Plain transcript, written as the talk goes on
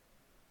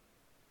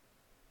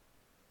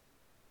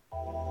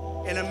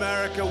In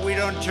America, we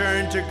don't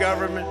turn to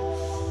government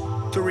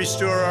to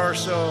restore our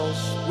souls.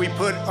 We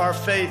put our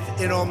faith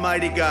in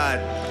Almighty God.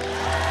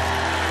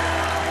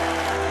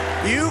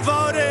 You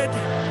voted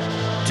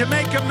to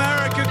make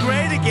America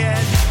great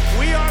again.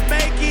 We are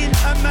making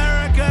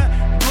America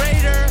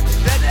greater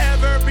than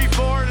ever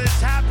before, and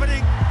it's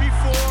happening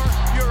before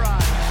your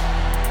eyes.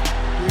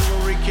 We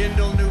will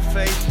rekindle new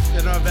faith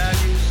in our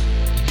values,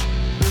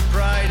 new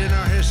pride in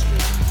our history,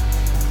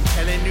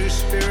 and a new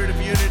spirit of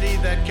unity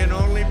that can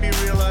only be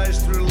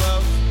realized through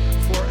love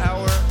for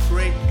our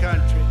great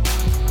country.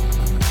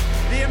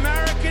 The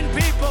American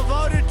people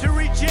voted to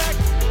reject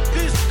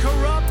this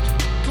corrupt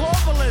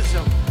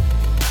globalism.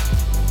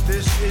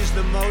 This is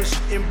the most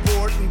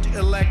important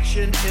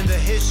election in the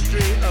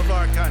history of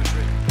our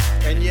country.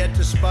 And yet,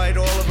 despite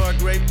all of our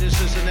greatness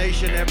as a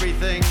nation,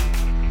 everything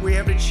we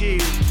have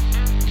achieved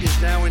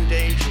is now in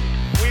danger.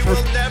 We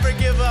will never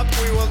give up.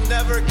 We will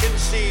never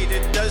concede.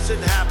 It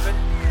doesn't happen.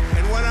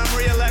 And when I'm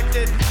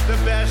reelected, the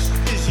best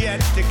is yet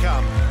to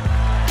come.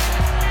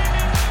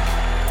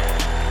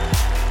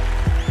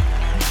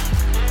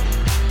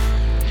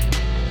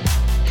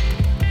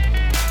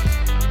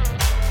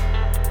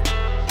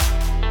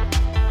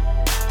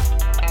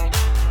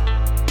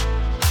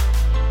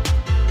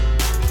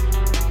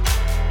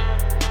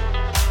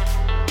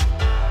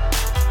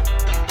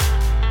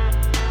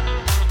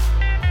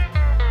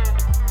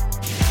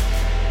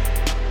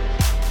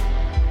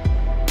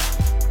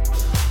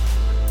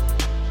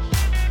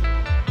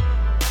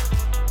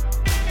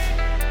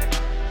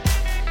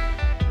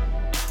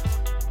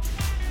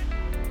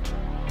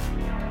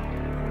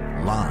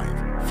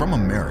 Live from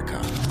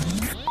America,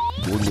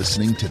 you're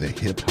listening to the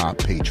Hip Hop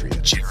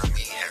Patriot, Jeremy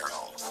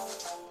Harrell.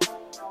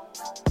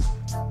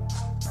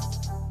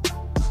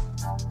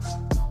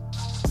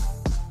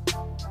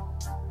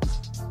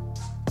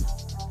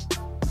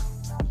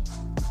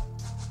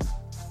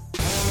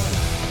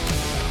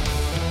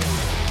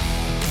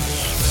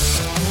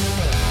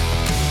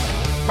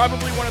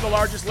 Probably one of the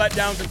largest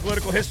letdowns in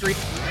political history.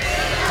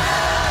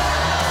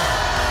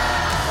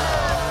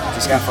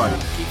 Just have fun.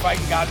 Keep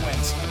fighting, God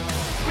wins.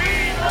 We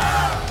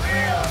love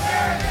real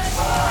American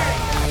boys.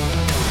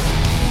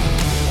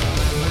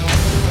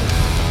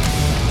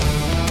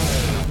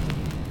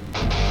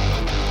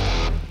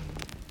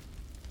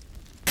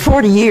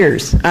 40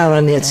 years out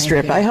on that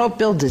strip. I helped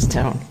build this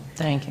town.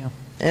 Thank you.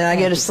 And I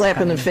get a slap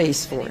in the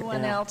face for it.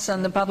 Anyone else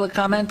on the public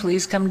comment?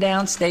 Please come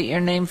down, state your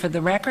name for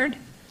the record.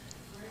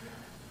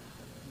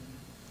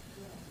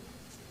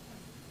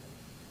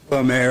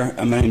 Hello, Mayor.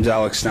 My name's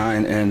Alex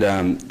Stein, and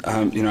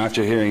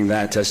after hearing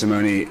that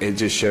testimony, it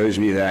just shows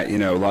me that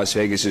Las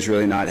Vegas is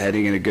really not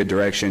heading in a good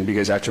direction.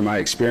 Because after my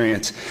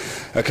experience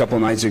a couple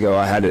nights ago,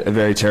 I had a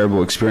very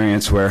terrible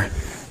experience where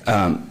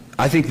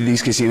I think that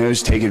these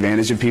casinos take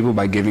advantage of people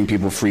by giving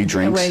people free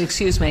drinks. Wait,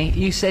 excuse me.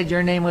 You said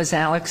your name was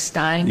Alex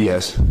Stein?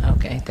 Yes.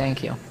 Okay,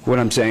 thank you. What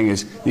I'm saying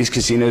is these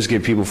casinos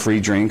give people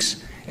free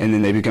drinks, and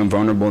then they become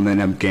vulnerable and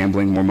then end up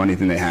gambling more money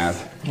than they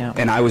have. Yeah.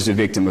 And I was a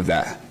victim of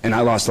that, and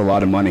I lost a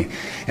lot of money.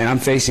 And I'm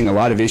facing a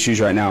lot of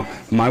issues right now.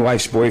 My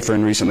wife's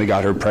boyfriend recently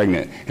got her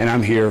pregnant, and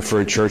I'm here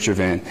for a church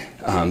event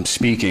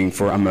speaking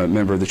for, I'm a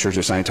member of the Church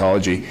of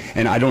Scientology,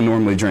 and I don't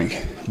normally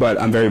drink, but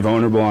I'm very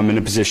vulnerable. I'm in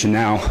a position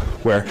now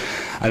where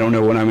I don't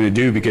know what I'm going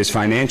to do, because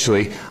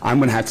financially I'm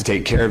going to have to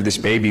take care of this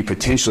baby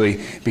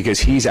potentially, because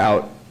he's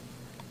out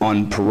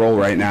on parole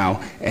right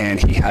now, and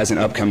he has an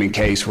upcoming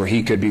case where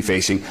he could be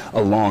facing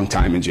a long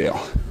time in jail.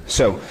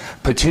 So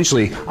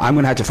potentially I'm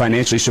going to have to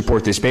financially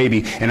support this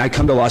baby, and I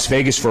come to Las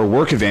Vegas for a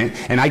work event,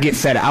 and I get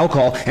fed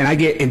alcohol, and I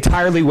get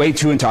entirely way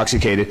too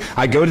intoxicated.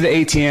 I go to the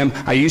ATM,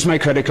 I use my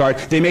credit card.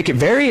 They make it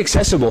very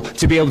accessible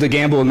to be able to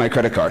gamble with my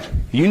credit card.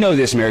 You know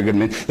this, Mayor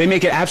Goodman. They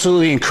make it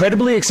absolutely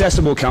incredibly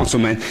accessible,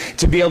 Councilman,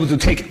 to be able to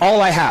take all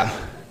I have.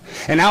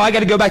 And now I got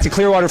to go back to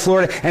Clearwater,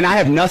 Florida, and I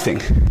have nothing.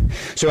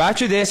 So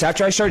after this,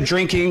 after I start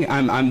drinking,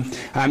 I'm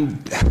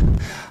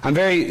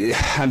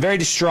very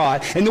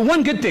distraught. And the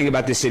one good thing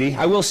about this city,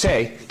 I will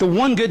say, the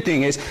one good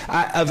thing is,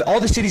 of all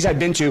the cities I've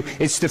been to,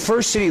 it's the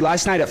first city.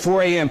 Last night at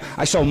 4 a.m.,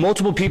 I saw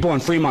multiple people on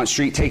Fremont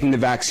Street taking the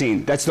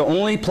vaccine. That's the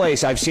only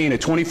place I've seen a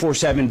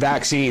 24/7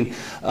 vaccine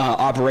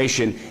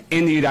operation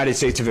in the United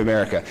States of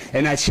America,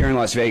 and that's here in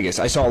Las Vegas.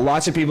 I saw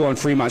lots of people on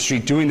Fremont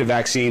Street doing the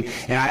vaccine,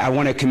 and I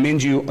want to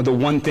commend you the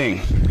one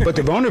thing. But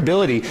the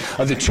vulnerability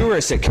of the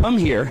tourists that come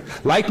here,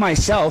 like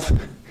myself,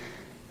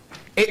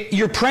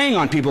 you're preying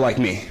on people like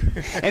me.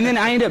 And then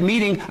I end up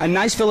meeting a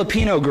nice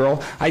Filipino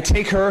girl. I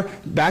take her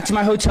back to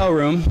my hotel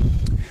room.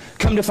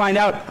 Come to find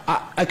out,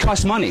 I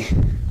cost money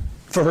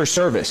for her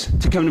service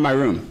to come to my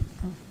room.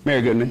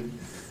 Mayor Goodman.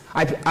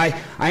 I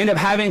end up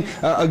having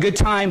a good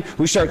time.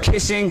 We start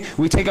kissing.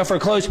 We take off our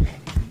clothes.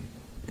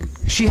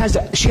 She has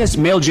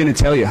male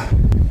genitalia.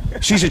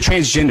 She's a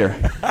transgender,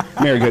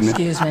 Mayor Goodman.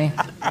 Excuse me.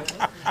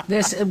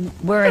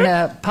 We're in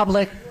a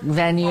public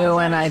venue,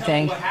 and I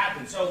think. What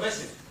happened? So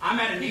listen, I'm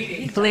at a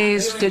meeting.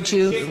 Please, could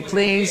you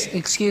please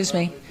excuse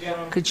me?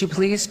 Could you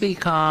please be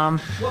calm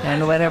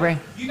and whatever?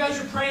 You guys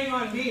are preying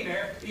on me,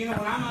 Mayor. You know,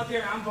 when I'm out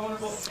there, I'm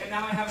vulnerable, and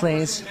now I have a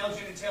Please. person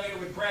with male genitalia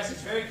with breasts.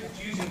 It's very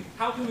confusing.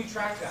 How can we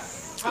track that?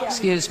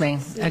 Excuse me.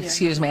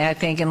 I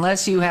think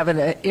unless you have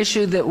an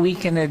issue that we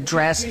can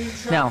address,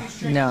 no.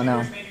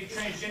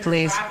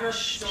 Please.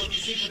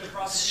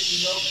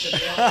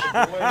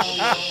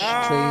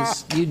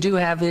 Please. You do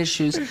have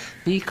issues.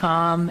 Be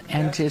calm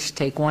and just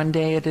take one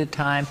day at a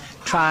time.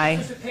 Try.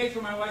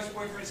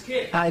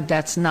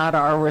 That's not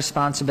our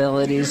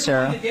responsibility,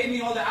 sir.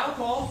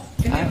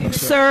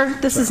 Sir,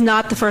 this is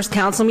not the first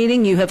council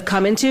meeting you have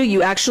come into.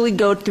 You actually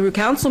go through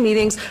council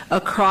meetings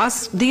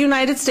across the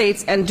United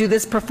States and do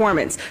this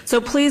performance. So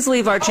please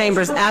leave our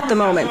chambers at the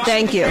moment.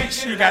 Thank you.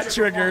 She got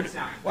triggered.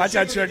 Watch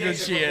how triggered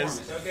she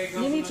is.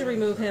 You need to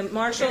remove him.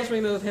 Marshals,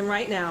 remove him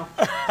right now.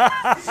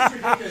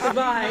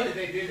 Goodbye.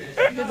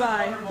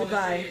 Goodbye.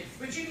 Goodbye.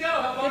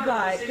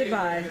 Goodbye.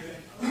 Goodbye.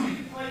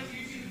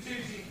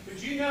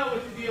 But you know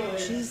what the deal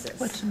is. Jesus.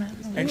 What's the matter?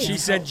 And she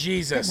said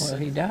Jesus. Well,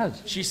 he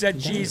does. She said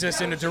Jesus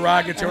in a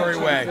derogatory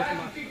way.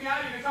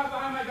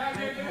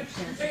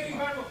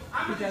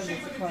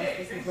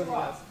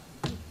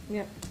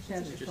 Yep,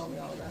 Chandler told me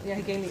all about it. Yeah,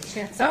 he gave me a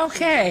chance.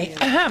 Okay.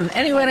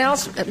 Anyone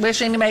else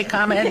wishing to make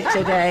comment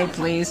today,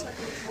 please?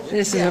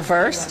 This is a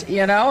first,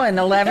 in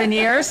 11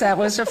 years, that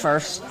was a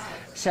first.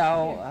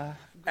 So,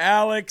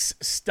 Alex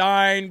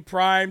Stein,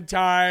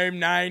 Primetime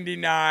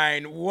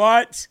 99.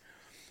 What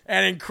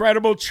an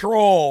incredible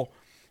troll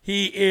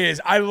he is.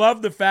 I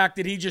love the fact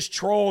that he just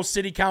trolls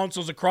city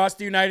councils across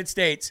the United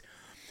States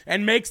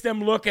and makes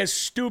them look as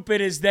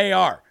stupid as they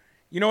are.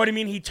 You know what I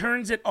mean? He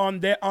turns it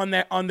on their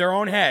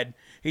own head.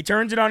 He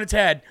turns it on its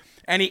head,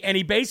 and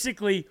he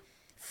basically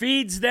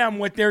feeds them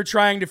what they're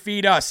trying to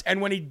feed us. And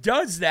when he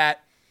does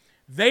that,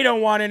 they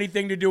don't want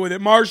anything to do with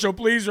it. Marshall,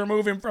 please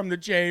remove him from the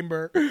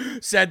chamber,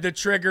 said the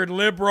triggered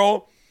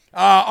liberal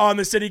on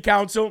the city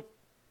council.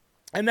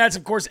 And that's,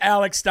 of course,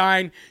 Alex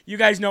Stein. You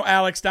guys know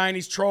Alex Stein.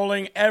 He's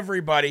trolling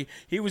everybody.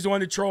 He was the one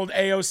that trolled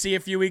AOC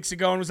a few weeks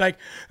ago and was like,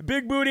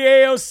 big booty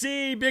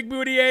AOC, big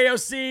booty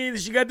AOC.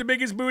 She got the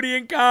biggest booty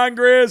in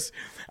Congress.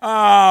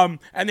 And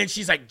then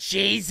she's like,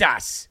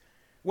 Jesus.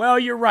 Well,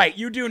 you're right.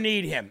 You do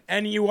need him,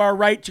 and you are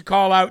right to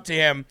call out to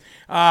him.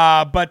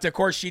 But, of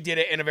course, she did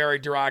it in a very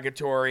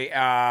derogatory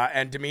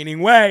and demeaning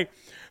way.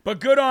 But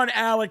good on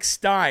Alex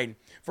Stein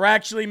for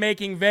actually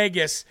making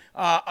Vegas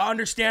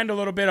understand a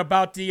little bit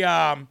about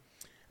the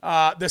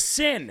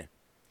sin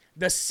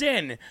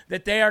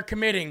that they are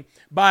committing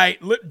by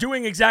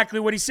doing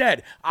exactly what he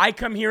said. I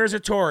come here as a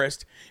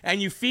tourist,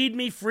 and you feed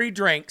me free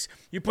drinks.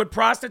 You put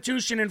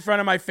prostitution in front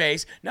of my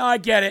face. Now, I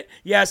get it.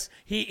 Yes,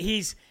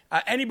 he's...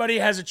 anybody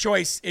has a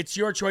choice. It's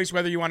your choice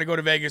whether you want to go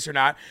to Vegas or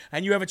not.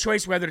 And you have a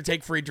choice whether to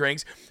take free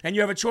drinks. And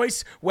you have a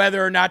choice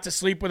whether or not to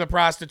sleep with a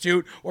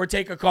prostitute or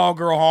take a call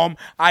girl home.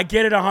 I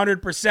get it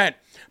 100%.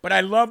 But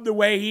I love the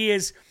way he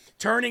is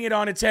turning it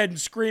on its head and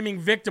screaming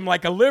victim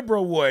like a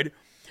liberal would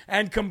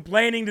and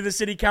complaining to the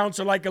city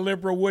council like a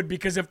liberal would.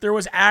 Because if there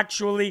was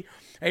actually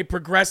a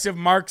progressive,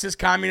 Marxist,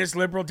 communist,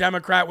 liberal,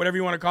 Democrat, whatever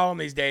you want to call him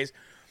these days,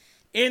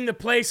 in the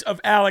place of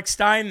Alex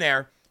Stein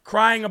there,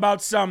 crying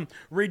about some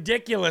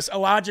ridiculous,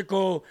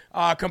 illogical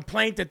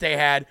complaint that they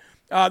had,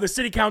 the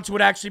city council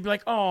would actually be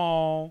like,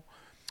 oh,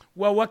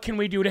 well, what can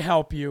we do to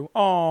help you?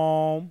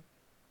 Oh.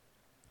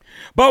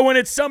 But when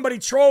it's somebody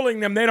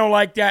trolling them, they don't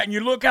like that. And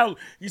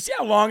you see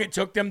how long it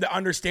took them to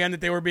understand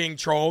that they were being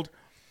trolled?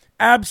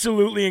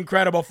 Absolutely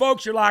incredible.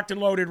 Folks, you're locked and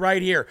loaded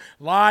right here,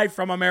 live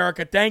from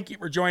America. Thank you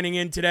for joining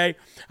in today.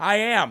 I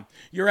am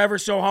your ever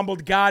so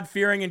humbled,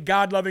 God-fearing, and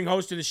God-loving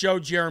host of the show,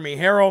 Jeremy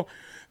Harrell,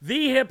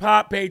 the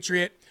hip-hop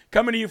patriot,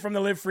 coming to you from the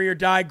Live Free or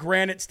Die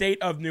Granite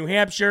State of New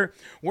Hampshire.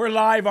 We're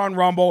live on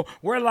Rumble.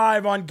 We're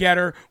live on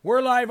Getter.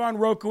 We're live on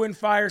Roku and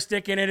Fire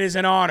Stick, and it is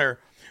an honor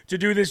to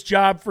do this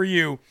job for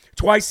you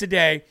twice a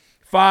day,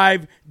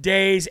 5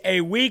 days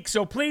a week.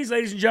 So please,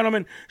 ladies and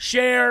gentlemen,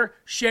 share.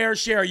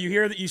 You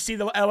hear that? You see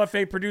the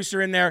LFA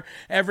producer in there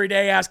every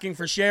day asking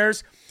for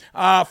shares.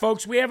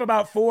 Folks, we have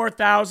about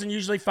 4,000,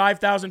 usually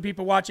 5,000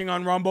 people watching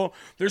on Rumble.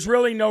 There's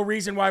really no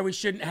reason why we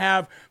shouldn't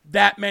have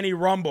that many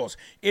Rumbles.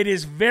 It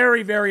is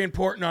very, very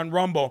important on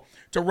Rumble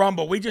to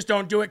Rumble. We just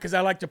don't do it because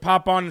I like to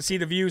pop on and see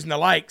the views and the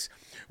likes.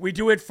 We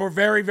do it for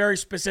very, very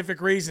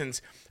specific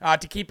reasons,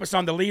 to keep us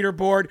on the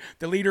leaderboard.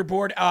 The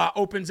leaderboard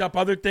opens up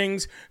other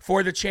things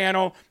for the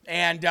channel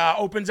and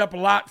opens up a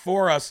lot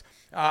for us.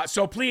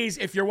 So please,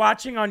 if you're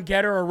watching on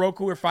Getter or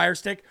Roku or Fire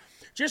Stick,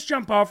 just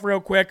jump off real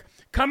quick.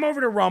 Come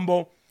over to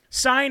Rumble.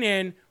 Sign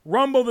in,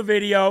 Rumble the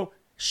video,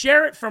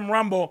 share it from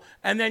Rumble,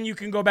 and then you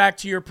can go back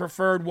to your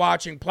preferred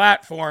watching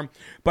platform.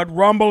 But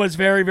Rumble is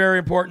very, very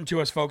important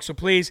to us, folks, so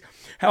please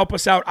help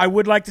us out. I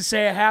would like to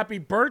say a happy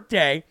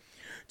birthday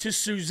to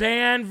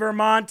Suzanne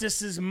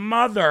Vermontes'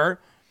 mother,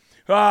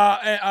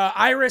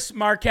 Iris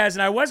Marquez,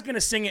 and I was going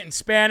to sing it in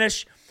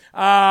Spanish,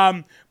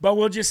 but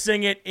we'll just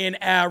sing it in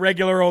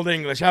regular old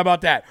English. How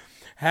about that?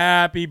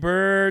 Happy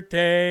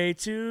birthday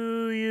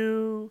to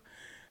you.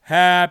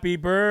 Happy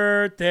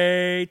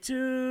birthday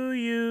to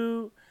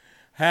you.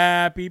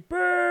 Happy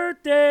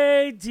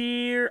birthday,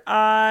 dear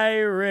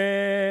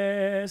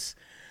Iris.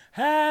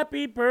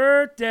 Happy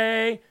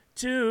birthday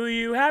to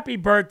you. Happy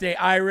birthday,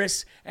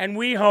 Iris. And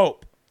we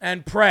hope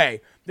and pray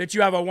that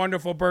you have a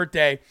wonderful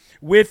birthday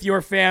with your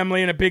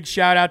family. And a big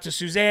shout out to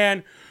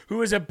Suzanne,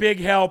 who is a big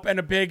help and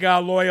a big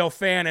loyal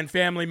fan and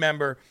family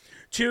member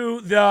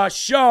to the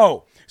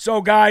show. So,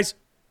 guys,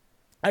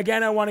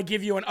 again, I want to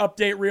give you an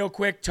update real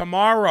quick.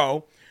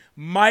 Tomorrow,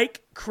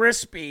 Mike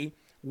Crispy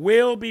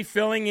will be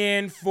filling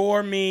in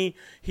for me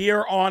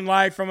here on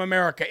Live from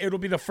America. It'll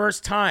be the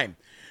first time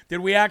that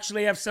we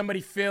actually have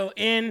somebody fill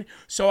in.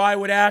 So I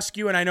would ask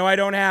you, and I know I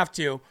don't have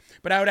to,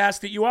 but I would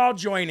ask that you all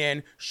join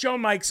in, show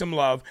Mike some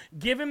love,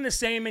 give him the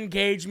same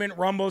engagement,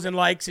 rumbles, and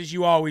likes as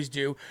you always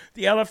do.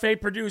 The LFA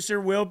producer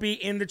will be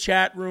in the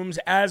chat rooms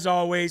as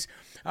always,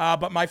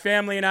 but my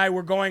family and I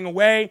were going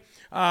away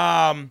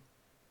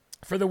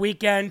for the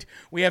weekend.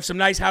 We have some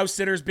nice house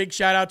sitters. Big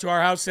shout out to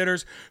our house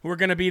sitters who are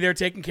going to be there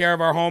taking care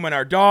of our home and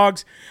our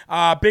dogs.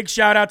 Big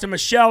shout out to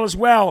Michelle as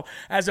well,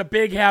 as a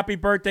big happy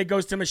birthday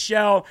goes to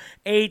Michelle,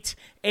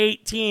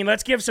 818.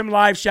 Let's give some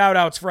live shout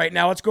outs for right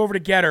now. Let's go over to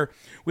Getter.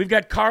 We've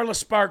got Carla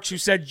Sparks, who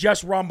said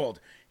just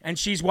rumbled, and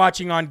she's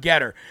watching on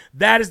Getter.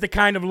 That is the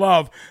kind of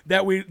love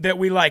that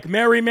we like.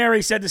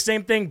 Mary said the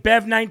same thing.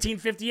 Bev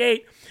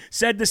 1958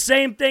 said the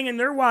same thing, and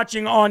they're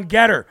watching on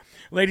Getter.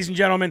 Ladies and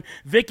gentlemen,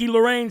 Vicky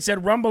Lorraine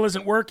said, Rumble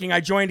isn't working. I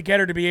joined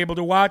Getter to be able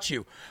to watch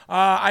you.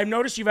 I've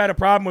noticed you've had a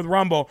problem with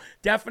Rumble,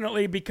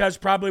 definitely because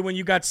probably when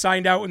you got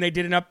signed out when they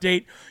did an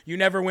update, you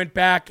never went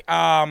back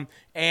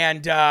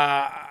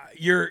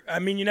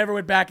you never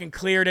went back and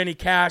cleared any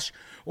cache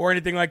or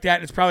anything like that,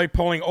 and it's probably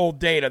pulling old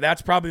data.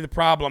 That's probably the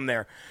problem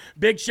there.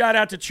 Big shout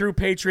out to True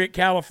Patriot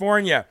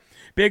California.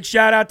 Big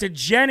shout out to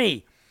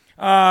Jenny.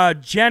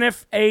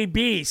 Jennifer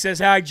AB says,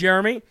 hi,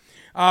 Jeremy.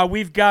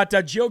 We've got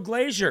Jill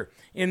Glazier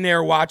in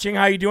there watching.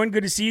 How you doing?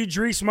 Good to see you.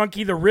 Drees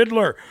Monkey the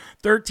Riddler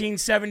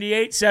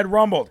 1378 said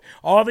rumbled.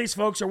 All these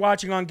folks are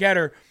watching on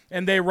Getter,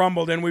 and they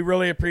rumbled, and we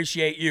really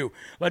appreciate you.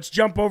 Let's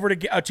jump over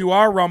to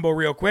our Rumble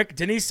real quick.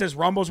 Denise says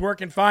Rumble's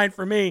working fine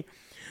for me.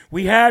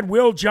 We had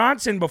Will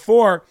Johnson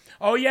before.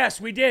 Oh, yes,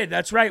 we did.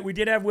 That's right. We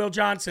did have Will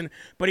Johnson,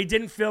 but he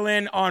didn't fill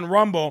in on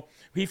Rumble.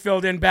 He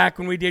filled in back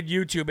when we did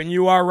YouTube, and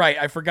you are right.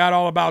 I forgot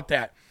all about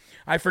that.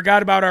 I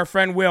forgot about our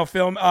friend Will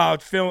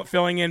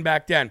filling in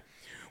back then.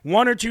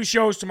 1 or 2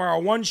 shows tomorrow.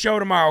 1 show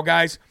tomorrow,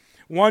 guys.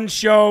 1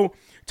 show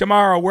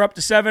tomorrow. We're up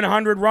to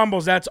 700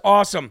 Rumbles. That's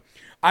awesome.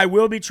 I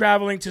will be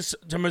traveling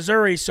to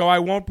Missouri, so I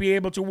won't be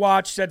able to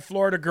watch, said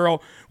Florida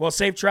girl. Well,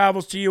 safe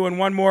travels to you. And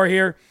one more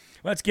here.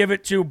 Let's give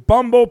it to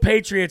Bumble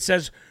Patriot.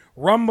 Says,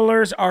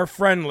 Rumblers are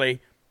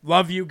friendly.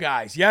 Love you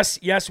guys.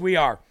 Yes, we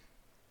are.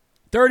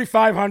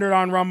 3,500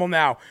 on Rumble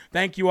now.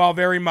 Thank you all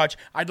very much.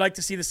 I'd like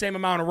to see the same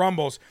amount of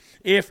Rumbles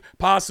if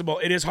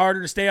possible. It is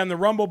harder to stay on the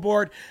Rumble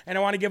board, and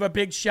I want to give a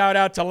big shout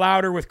out to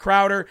Louder with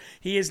Crowder.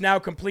 He is now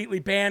completely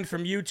banned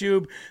from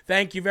YouTube.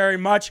 Thank you very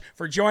much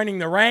for joining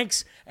the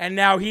ranks, and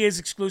now he is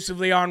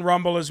exclusively on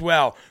Rumble as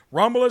well.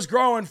 Rumble is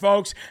growing,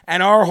 folks,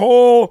 and our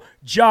whole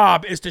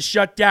job is to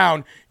shut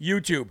down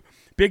YouTube.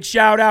 Big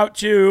shout out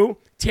to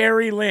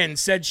Terry Lynn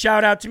said,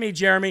 shout out to me,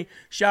 Jeremy.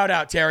 Shout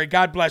out, Terry.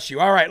 God bless you.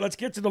 All right, let's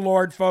get to the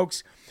Lord,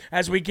 folks,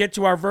 as we get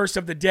to our verse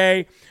of the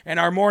day and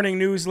our morning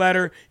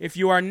newsletter. If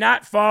you are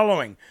not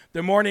following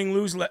the morning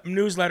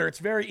newsletter, it's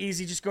very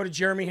easy. Just go to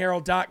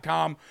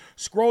jeremyherald.com,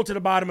 scroll to the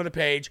bottom of the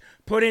page,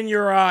 put in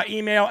your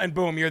email, and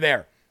boom, you're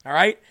there. All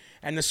right?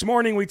 And this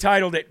morning we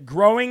titled it,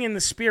 Growing in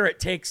the Spirit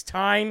Takes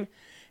Time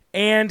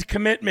and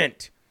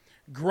Commitment.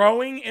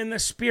 Growing in the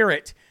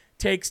Spirit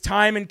takes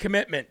time and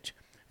commitment.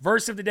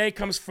 Verse of the day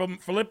comes from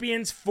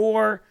Philippians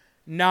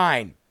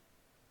 4:9.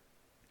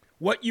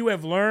 What you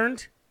have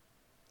learned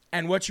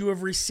and what you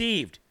have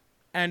received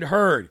and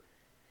heard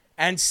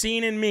and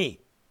seen in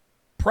me,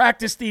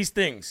 practice these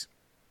things,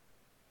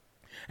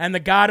 and the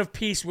God of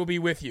peace will be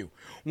with you.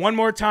 One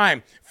more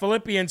time,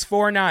 Philippians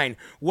 4:9.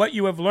 What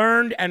you have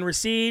learned and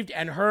received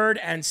and heard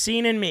and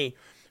seen in me,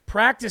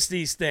 practice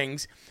these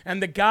things,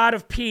 and the God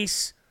of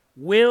peace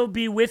will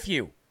be with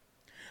you.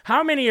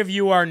 How many of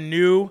you are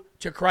new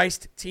to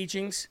Christ's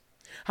teachings?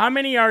 How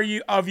many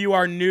of you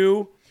are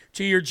new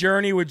to your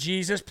journey with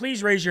Jesus?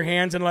 Please raise your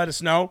hands and let us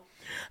know.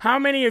 How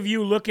many of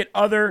you look at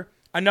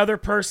another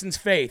person's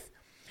faith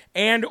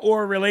and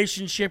or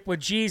relationship with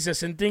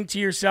Jesus and think to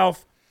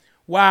yourself,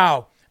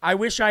 wow, I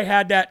wish I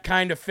had that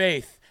kind of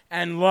faith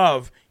and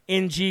love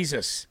in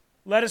Jesus?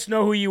 Let us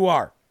know who you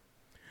are.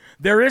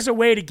 There is a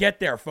way to get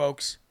there,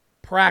 folks.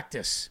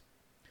 Practice.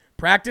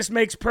 Practice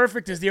makes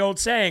perfect is the old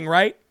saying,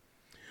 right?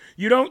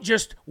 You don't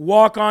just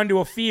walk onto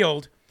a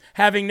field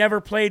having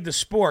never played the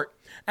sport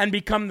and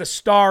become the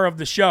star of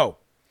the show.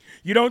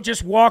 You don't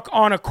just walk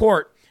on a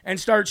court and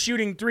start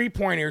shooting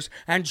three-pointers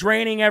and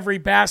draining every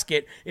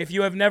basket if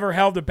you have never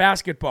held a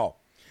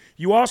basketball.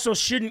 You also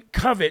shouldn't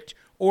covet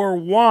or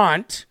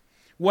want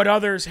what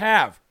others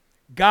have.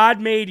 God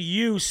made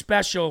you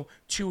special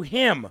to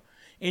Him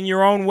in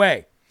your own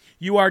way.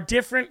 You are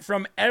different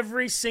from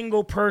every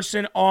single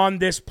person on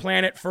this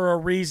planet for a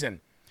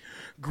reason.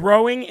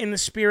 Growing in the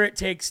Spirit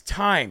takes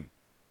time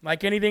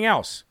like anything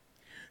else.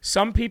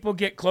 Some people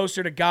get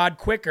closer to God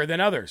quicker than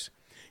others.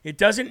 It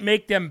doesn't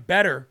make them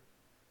better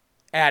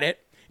at it.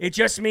 It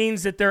just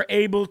means that they're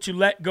able to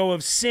let go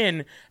of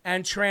sin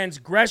and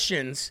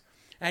transgressions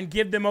and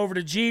give them over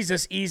to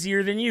Jesus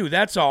easier than you.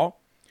 That's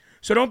all.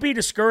 So don't be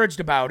discouraged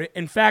about it.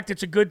 In fact,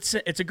 it's a good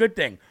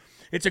thing.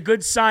 It's a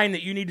good sign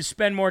that you need to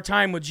spend more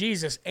time with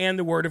Jesus and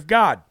the Word of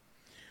God.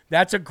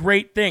 That's a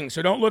great thing.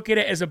 So don't look at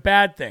it as a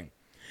bad thing.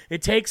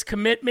 It takes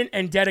commitment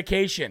and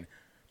dedication.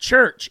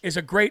 Church is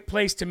a great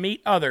place to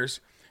meet others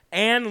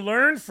and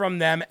learn from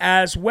them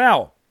as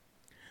well.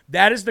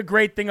 That is the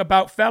great thing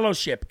about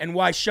fellowship and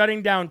why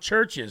shutting down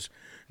churches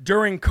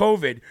during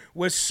COVID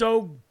was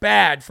so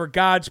bad for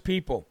God's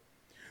people.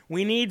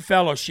 We need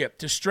fellowship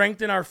to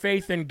strengthen our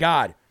faith in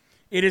God.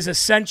 It is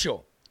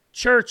essential.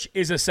 Church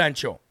is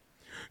essential.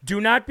 Do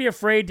not be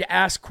afraid to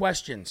ask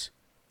questions.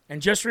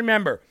 And just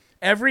remember,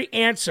 every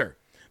answer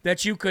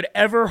that you could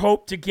ever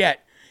hope to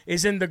get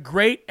is in the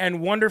great and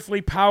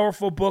wonderfully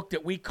powerful book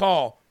that we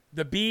call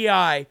the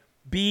Bible.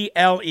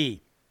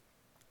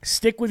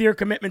 Stick with your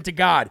commitment to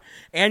God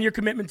and your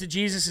commitment to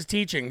Jesus'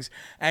 teachings,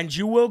 and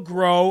you will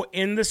grow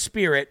in the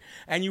Spirit,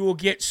 and you will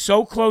get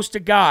so close to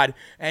God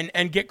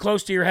and get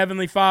close to your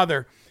Heavenly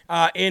Father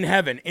in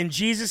heaven. In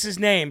Jesus'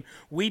 name,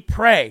 we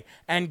pray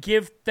and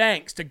give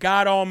thanks to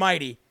God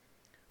Almighty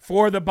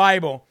for the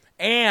Bible,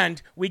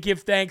 and we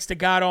give thanks to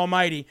God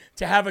Almighty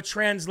to have a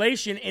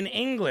translation in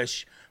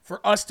English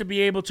for us to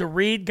be able to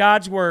read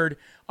God's Word,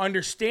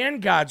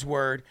 understand God's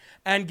Word,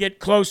 and get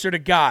closer to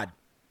God.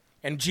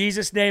 In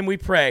Jesus' name we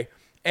pray,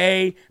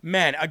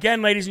 amen.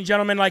 Again, ladies and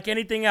gentlemen, like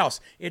anything else,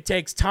 it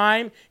takes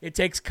time, it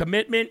takes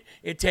commitment,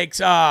 it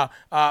takes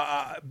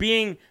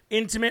being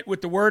intimate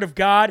with the Word of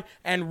God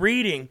and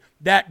reading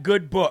that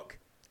good book.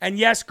 And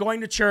yes,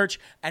 going to church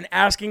and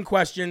asking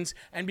questions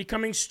and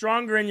becoming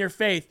stronger in your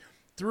faith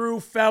through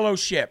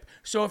fellowship.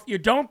 So if you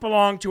don't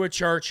belong to a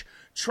church,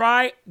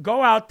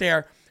 go out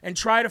there and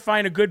try to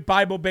find a good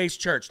Bible-based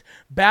church.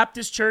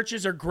 Baptist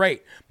churches are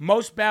great.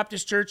 Most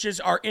Baptist churches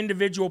are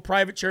individual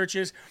private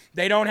churches.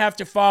 They don't have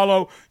to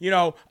follow,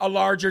 a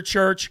larger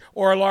church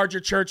or a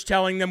larger church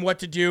telling them what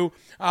to do.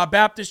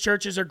 Baptist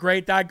churches are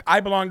great. I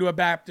belong to a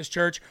Baptist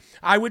church.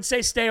 I would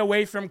say stay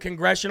away from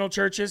congregational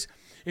churches.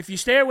 If you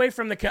stay away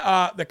from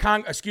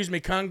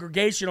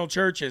congregational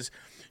churches,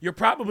 you're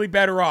probably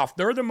better off.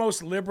 They're the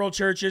most liberal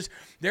churches.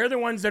 They're the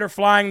ones that are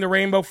flying the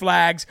rainbow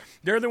flags.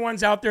 They're the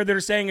ones out there that are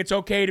saying it's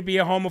okay to be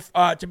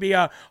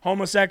a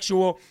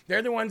homosexual.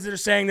 They're the ones that are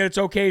saying that it's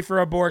okay for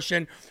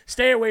abortion.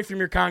 Stay away from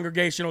your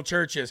congregational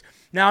churches.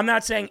 Now, I'm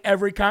not saying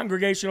every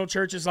congregational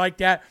church is like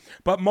that,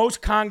 but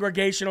most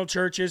congregational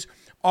churches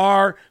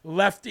are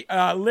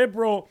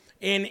liberal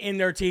in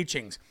their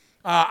teachings.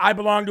 I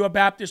belong to a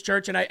Baptist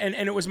church, and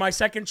it was my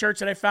second church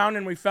that I found,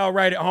 and we fell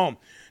right at home.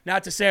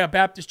 Not to say a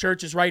Baptist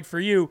church is right for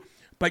you,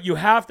 but you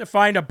have to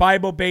find a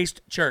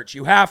Bible-based church.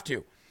 You have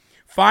to.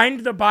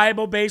 Find the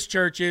Bible-based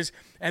churches,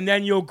 and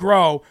then you'll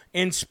grow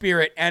in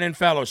spirit and in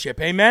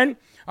fellowship. Amen?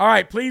 All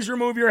right, please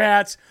remove your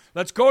hats.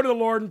 Let's go to the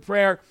Lord in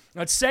prayer.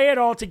 Let's say it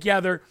all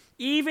together.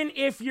 Even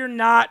if you're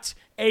not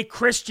a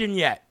Christian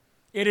yet,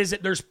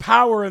 there's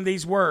power in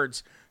these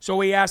words, so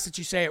we ask that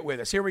you say it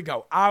with us. Here we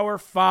go. Our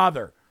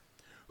Father,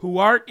 who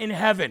art in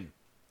heaven,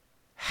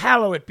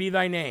 hallowed be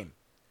thy name.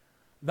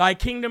 Thy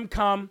kingdom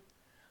come,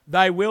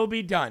 thy will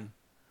be done,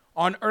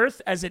 on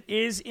earth as it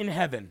is in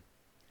heaven.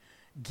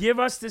 Give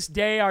us this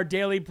day our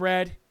daily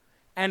bread,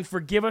 and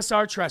forgive us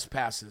our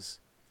trespasses,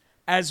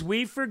 as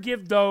we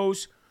forgive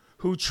those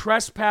who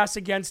trespass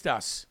against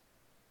us.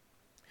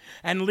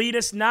 And lead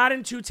us not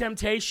into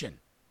temptation,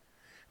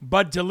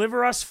 but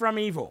deliver us from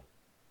evil.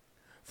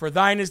 For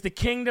thine is the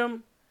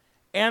kingdom,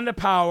 and the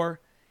power,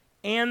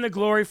 and the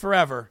glory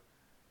forever.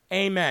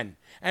 Amen.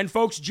 And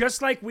folks,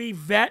 just like we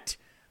vet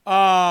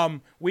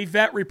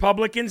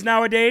Republicans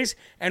nowadays,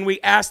 and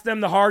we ask them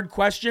the hard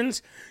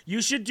questions,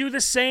 you should do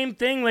the same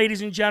thing,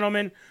 ladies and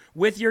gentlemen,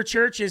 with your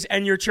churches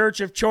and your church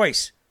of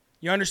choice.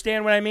 You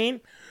understand what I mean?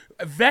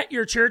 Vet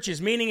your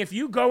churches, meaning if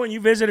you go and you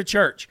visit a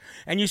church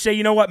and you say,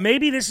 you know what,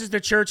 maybe this is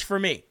the church for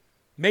me.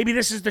 Maybe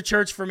this is the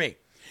church for me.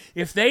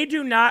 If they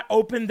do not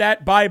open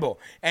that Bible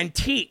and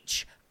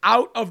teach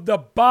out of the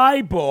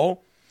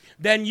Bible,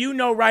 then you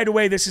know right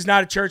away this is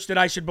not a church that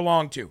I should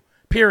belong to,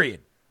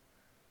 period.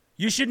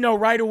 You should know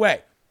right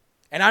away.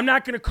 And I'm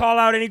not going to call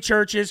out any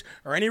churches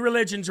or any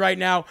religions right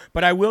now,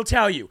 but I will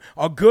tell you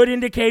a good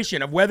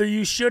indication of whether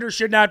you should or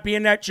should not be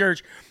in that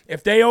church.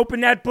 If they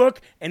open that book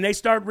and they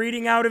start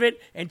reading out of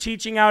it and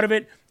teaching out of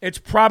it, it's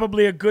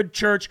probably a good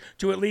church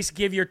to at least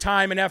give your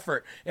time and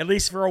effort, at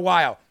least for a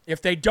while.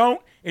 If they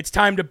don't, it's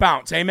time to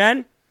bounce.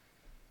 Amen?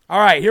 All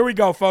right, here we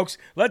go, folks.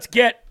 Let's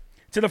get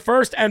to the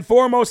first and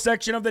foremost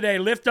section of the day.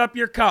 Lift up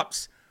your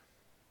cups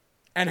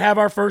and have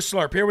our first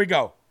slurp. Here we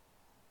go.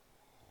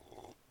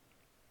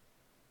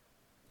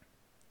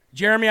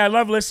 Jeremy, I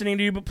love listening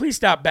to you, but please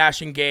stop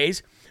bashing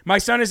gays. My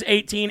son is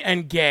 18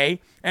 and gay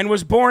and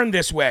was born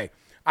this way.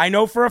 I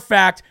know for a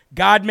fact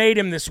God made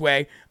him this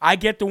way. I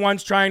get the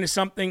ones trying to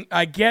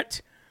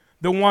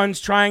the ones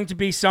trying to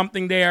be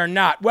something they are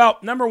not. Well,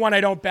 number one,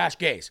 I don't bash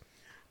gays.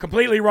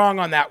 Completely wrong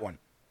on that one.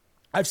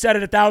 I've said it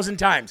 1,000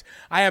 times.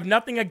 I have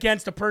nothing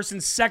against a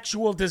person's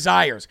sexual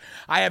desires.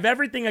 I have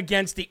everything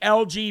against the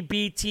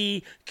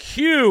LGBTQ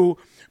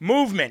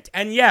movement.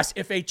 And yes,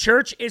 if a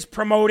church is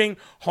promoting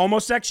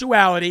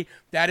homosexuality,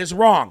 that is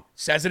wrong.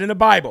 Says it in the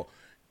Bible.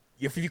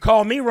 If you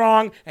call me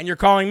wrong and you're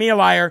calling me a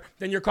liar,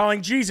 then you're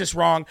calling Jesus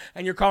wrong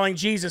and you're calling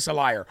Jesus a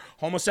liar.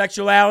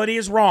 Homosexuality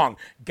is wrong.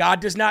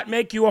 God does not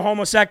make you a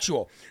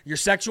homosexual. Your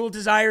sexual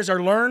desires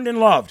are learned and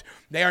loved.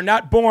 They are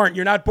not born.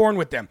 You're not born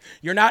with them.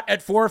 You're not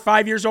at 4 or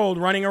 5 years old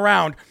running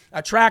around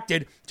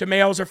attracted to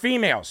males or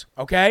females,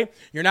 okay?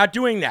 You're not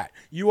doing that.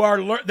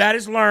 That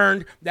is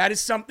learned. That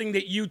is something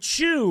that you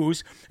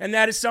choose, and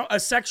that is a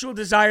sexual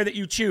desire that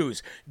you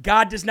choose.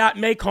 God does not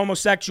make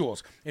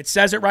homosexuals. It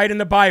says it right in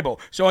the Bible.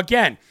 So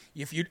again,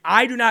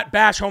 I do not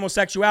bash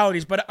homosexuals.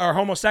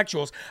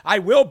 I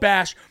will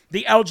bash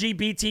the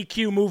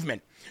LGBTQ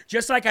movement.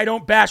 Just like I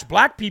don't bash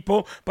black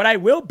people, but I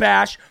will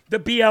bash the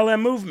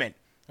BLM movement.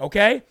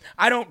 Okay?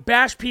 I don't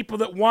bash people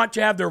that want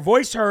to have their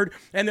voice heard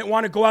and that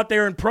want to go out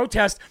there and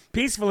protest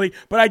peacefully,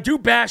 but I do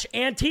bash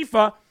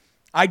Antifa.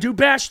 I do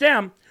bash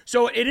them.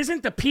 So it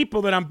isn't the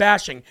people that I'm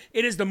bashing.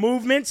 It is the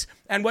movements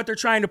and what they're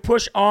trying to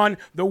push on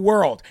the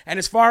world. And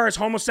as far as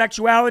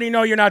homosexuality,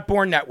 no, you're not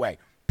born that way.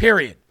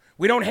 Period.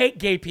 We don't hate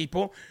gay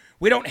people.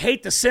 We don't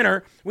hate the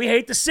sinner. We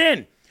hate the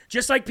sin.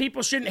 Just like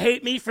people shouldn't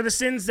hate me for the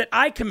sins that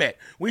I commit.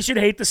 We should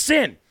hate the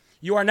sin.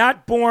 You are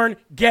not born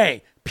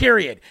gay.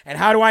 Period. And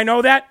how do I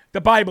know that?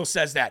 The Bible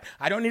says that.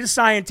 I don't need a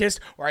scientist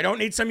or I don't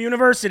need some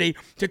university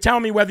to tell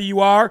me whether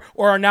you are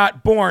or are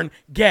not born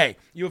gay.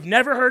 You have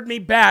never heard me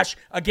bash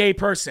a gay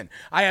person.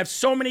 I have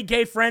so many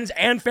gay friends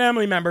and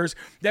family members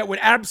that would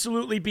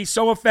absolutely be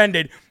so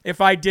offended if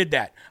I did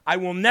that. I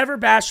will never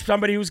bash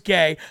somebody who's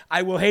gay.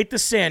 I will hate the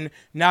sin,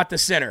 not the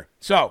sinner.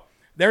 So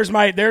there's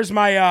my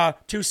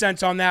 2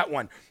 cents on that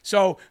one.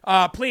 So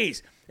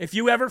please, if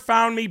you ever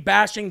found me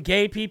bashing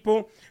gay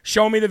people,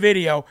 show me the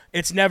video.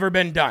 It's never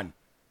been done.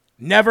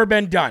 Never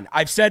been done.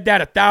 I've said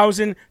that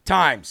 1,000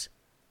 times.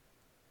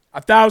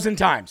 1,000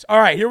 times. All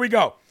right, here we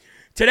go.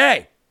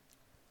 Today,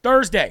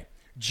 Thursday,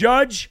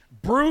 Judge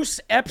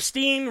Bruce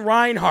Epstein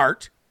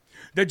Reinhardt,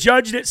 the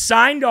judge that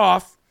signed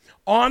off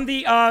on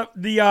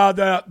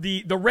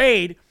the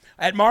raid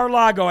at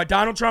Mar-a-Lago at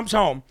Donald Trump's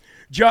home.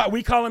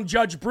 We call him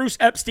Judge Bruce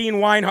Epstein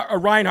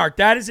Reinhardt.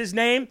 That is his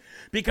name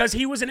because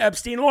he was an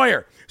Epstein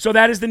lawyer. So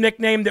that is the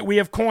nickname that we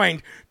have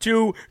coined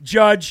to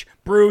Judge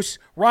Bruce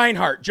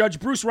Reinhardt. Judge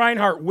Bruce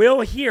Reinhardt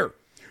will hear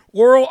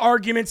oral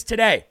arguments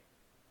today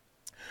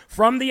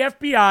from the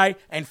FBI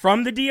and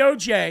from the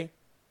DOJ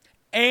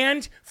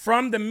and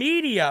from the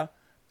media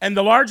and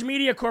the large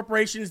media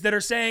corporations that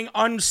are saying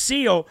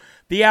unseal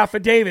the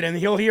affidavit. And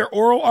he'll hear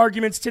oral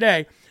arguments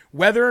today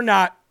whether or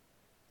not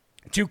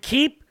to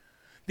keep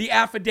the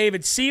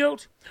affidavit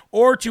sealed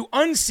or to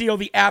unseal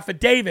the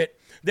affidavit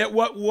that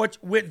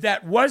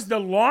that was the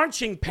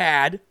launching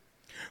pad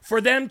for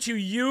them to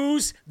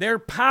use their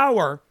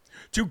power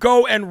to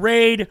go and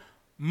raid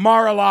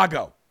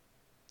Mar-a-Lago.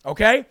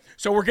 Okay?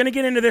 So we're going to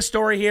get into this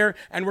story here,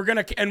 and I'm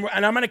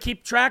going to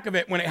keep track of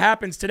it when it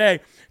happens today.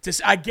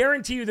 I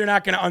guarantee you they're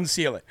not going to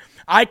unseal it.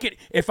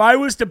 If I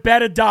was to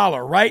bet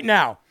 $1 right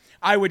now,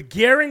 I would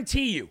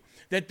guarantee you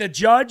that the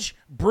judge,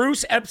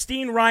 Bruce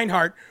Epstein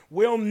Reinhardt,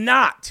 will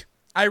not,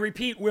 I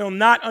repeat, will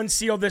not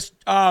unseal this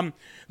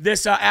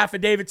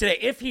affidavit today.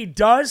 If he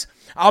does,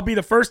 I'll be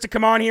the first to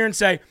come on here and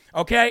say,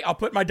 okay, I'll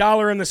put my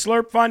 $1 in the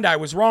slurp fund. I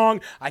was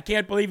wrong. I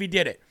can't believe he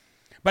did it.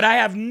 But I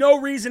have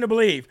no reason to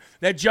believe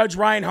that Judge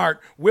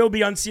Reinhardt will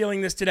be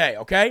unsealing this today,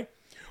 okay?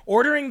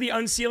 Ordering the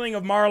unsealing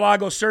of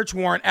Mar-a-Lago search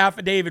warrant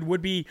affidavit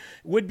would be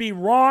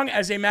wrong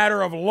as a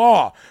matter of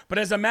law. But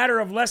as a matter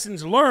of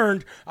lessons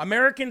learned,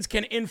 Americans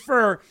can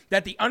infer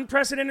that the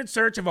unprecedented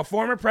search of a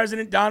former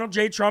President Donald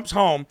J. Trump's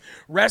home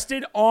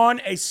rested on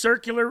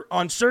circular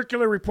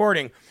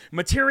reporting,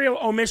 material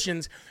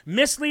omissions,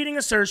 misleading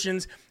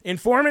assertions,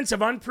 informants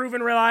of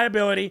unproven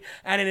reliability,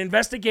 and an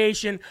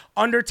investigation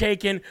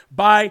undertaken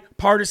by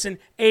partisan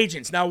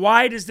agents. Now,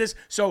 why does this...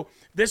 So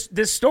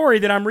this story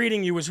that I'm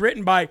reading you was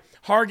written by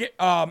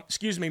Margot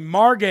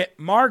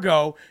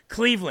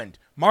Cleveland.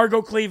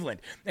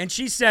 And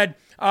she said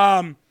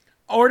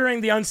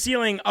ordering the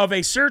unsealing of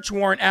a search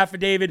warrant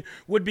affidavit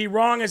would be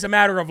wrong as a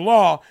matter of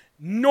law.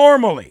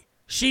 Normally,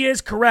 she is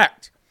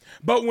correct.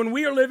 But when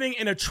we are living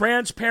in a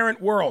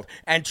transparent world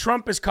and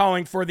Trump is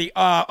calling for the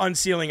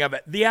unsealing of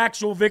it, the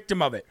actual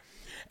victim of it,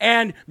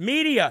 and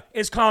media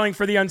is calling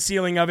for the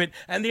unsealing of it,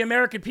 and the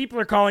American people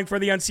are calling for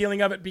the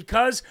unsealing of it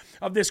because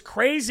of this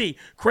crazy,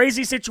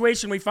 crazy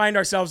situation we find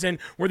ourselves in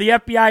where the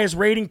FBI is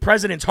raiding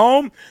president's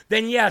home,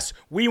 then yes,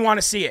 we want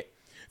to see it.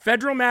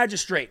 Federal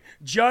magistrate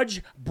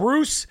Judge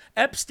Bruce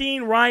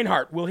Epstein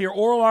Reinhardt will hear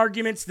oral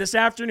arguments this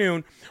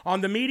afternoon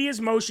on the media's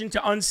motion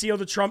to unseal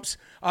the Trump's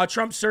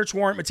search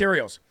warrant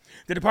materials.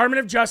 The Department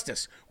of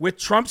Justice, with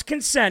Trump's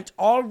consent,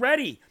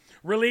 already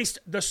released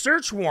the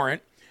search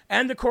warrant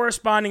and the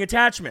corresponding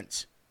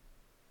attachments.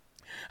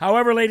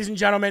 However, ladies and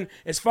gentlemen,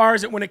 as far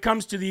as when it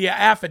comes to the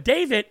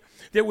affidavit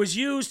that was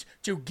used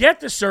to get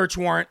the search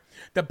warrant,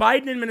 the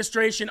Biden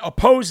administration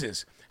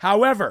opposes.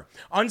 However,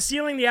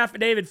 unsealing the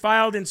affidavit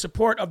filed in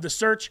support of the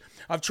search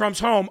of Trump's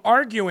home,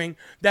 arguing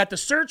that the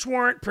search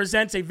warrant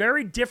presents a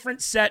very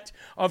different set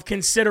of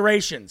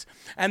considerations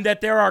and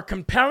that there are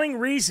compelling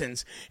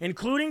reasons,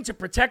 including to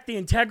protect the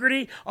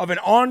integrity of an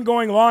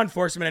ongoing law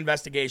enforcement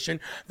investigation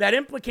that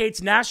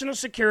implicates national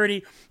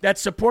security, that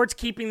supports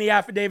keeping the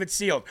affidavit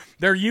sealed.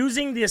 They're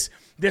using this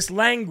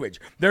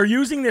language. They're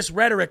using this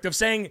rhetoric of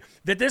saying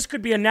that this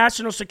could be a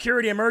national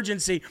security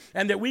emergency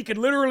and that we could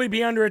literally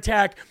be under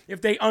attack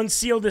if they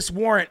unseal this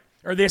warrant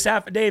or this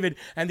affidavit.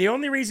 And the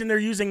only reason they're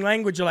using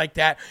language like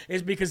that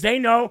is because they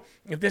know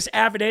if this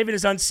affidavit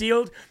is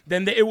unsealed,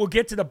 then it will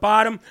get to the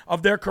bottom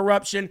of their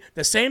corruption,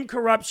 the same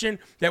corruption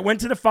that went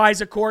to the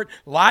FISA court,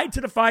 lied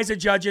to the FISA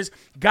judges,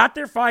 got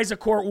their FISA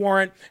court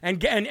warrant,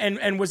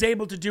 and was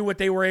able to do what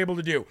they were able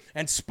to do,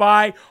 and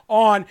spy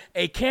on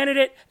a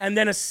candidate and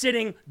then a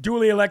sitting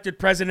duly elected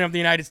president of the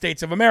United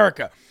States of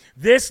America.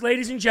 This,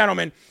 ladies and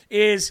gentlemen,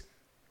 is...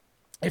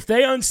 If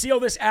they unseal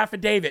this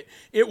affidavit,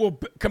 it will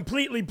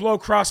completely blow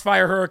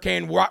Crossfire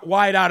Hurricane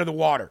wide out of the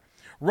water.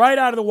 Right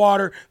out of the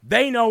water.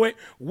 They know it.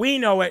 We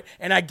know it.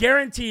 And I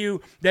guarantee you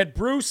that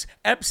Bruce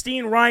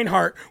Epstein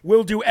Reinhardt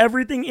will do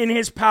everything in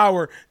his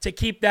power to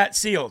keep that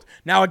sealed.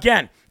 Now,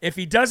 again, if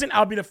he doesn't,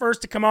 I'll be the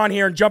first to come on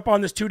here and jump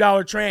on this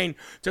 $2 train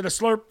to the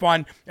Slurp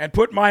Fund and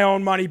put my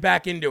own money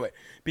back into it.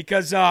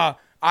 Because hey,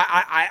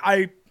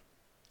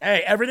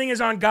 everything is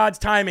on God's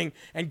timing,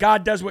 and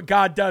God does what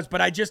God does,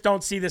 but I just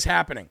don't see this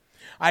happening.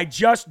 I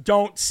just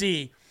don't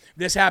see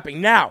this happening.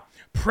 Now,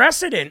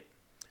 precedent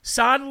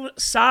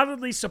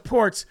solidly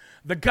supports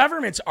the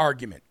government's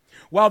argument.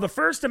 While the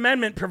First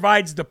Amendment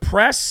provides the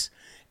press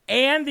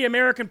and the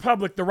American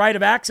public the right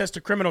of access to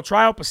criminal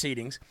trial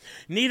proceedings,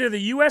 neither the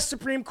U.S.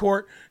 Supreme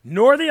Court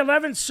nor the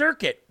 11th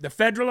Circuit, the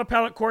federal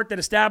appellate court that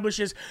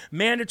establishes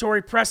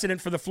mandatory precedent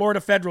for the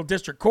Florida Federal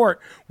District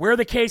Court, where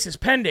the case is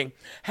pending,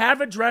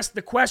 have addressed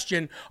the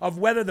question of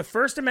whether the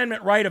First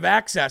Amendment right of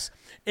access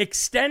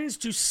extends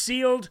to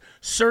sealed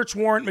search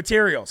warrant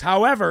materials.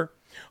 However,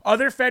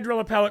 other federal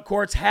appellate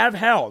courts have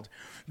held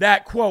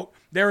that, quote,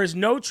 there is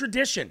no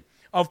tradition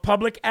of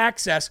public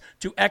access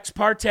to ex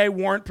parte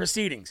warrant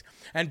proceedings.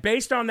 And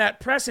based on that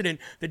precedent,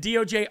 the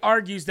DOJ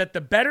argues that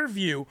the better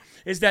view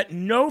is that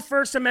no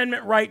First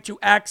Amendment right to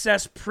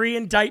access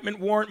pre-indictment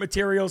warrant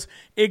materials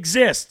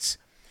exists.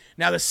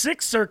 Now, the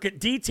Sixth Circuit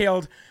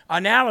detailed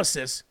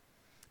analysis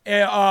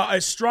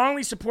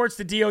strongly supports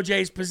the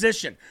DOJ's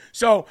position.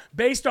 So,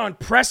 based on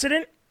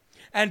precedent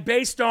and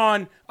based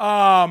on,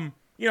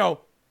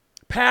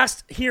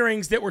 past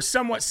hearings that were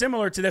somewhat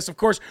similar to this. Of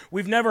course,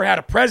 we've never had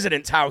a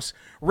president's house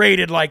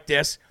raided like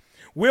this.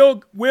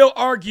 We'll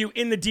argue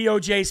in the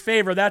DOJ's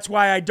favor. That's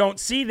why I don't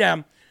see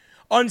them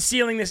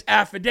unsealing this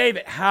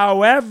affidavit.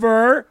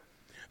 However,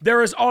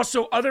 there is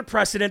also other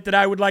precedent that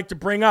I would like to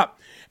bring up.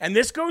 And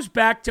this goes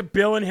back to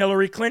Bill and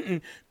Hillary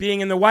Clinton being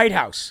in the White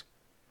House.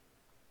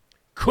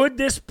 Could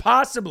this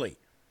possibly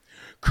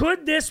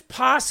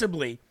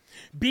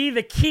be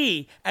the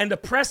key and the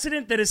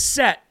precedent that is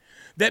set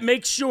that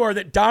makes sure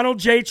that Donald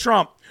J.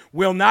 Trump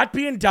will not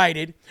be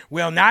indicted,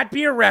 will not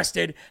be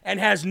arrested, and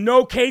has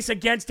no case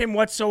against him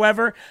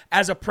whatsoever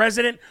as a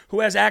president who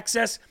has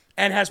access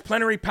and has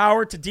plenary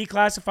power to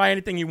declassify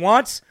anything he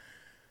wants?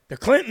 The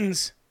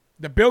Clintons,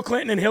 the Bill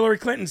Clinton and Hillary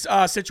Clinton's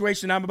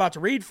situation I'm about to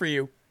read for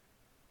you,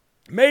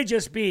 may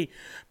just be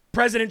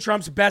President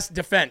Trump's best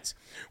defense.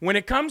 When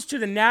it comes to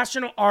the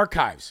National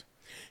Archives,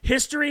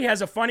 history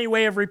has a funny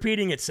way of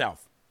repeating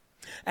itself.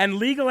 And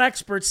legal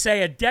experts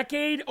say a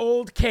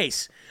decade-old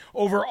case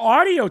over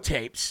audio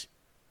tapes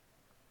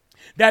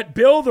that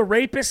Bill the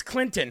Rapist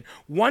Clinton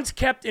once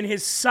kept in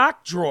his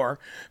sock drawer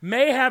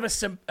may have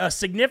a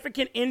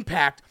significant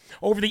impact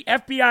over the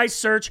FBI's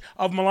search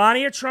of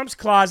Melania Trump's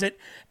closet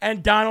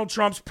and Donald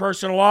Trump's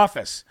personal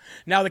office.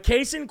 Now, the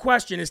case in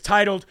question is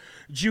titled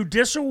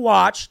Judicial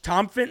Watch,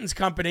 Tom Fenton's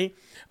company,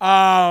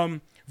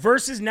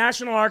 versus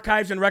National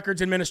Archives and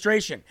Records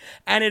Administration.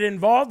 And it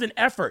involved an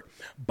effort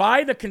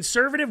by the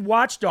conservative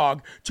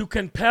watchdog to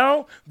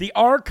compel the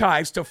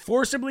archives to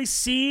forcibly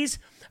seize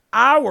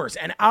hours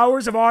and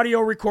hours of audio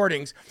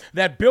recordings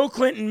that Bill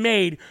Clinton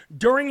made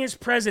during his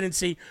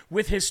presidency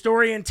with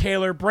historian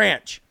Taylor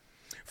Branch.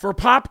 For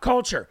pop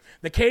culture,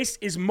 the case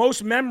is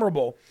most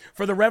memorable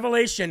for the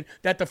revelation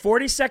that the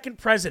 42nd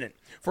president,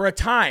 for a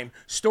time,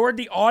 stored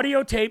the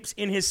audio tapes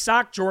in his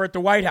sock drawer at the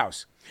White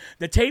House.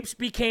 The tapes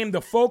became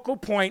the focal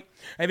point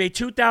of a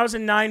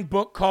 2009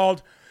 book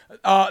called,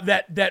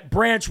 that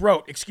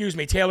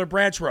Taylor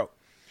Branch wrote.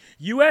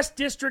 U.S.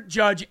 District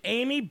Judge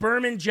Amy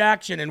Berman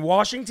Jackson in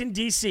Washington,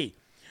 D.C.,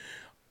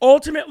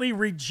 ultimately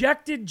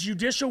rejected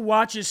Judicial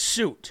Watch's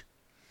suit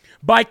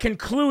by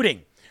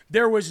concluding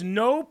there was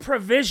no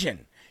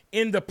provision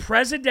in the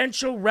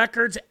Presidential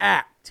Records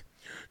Act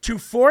to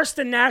force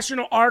the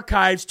National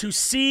Archives to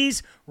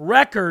seize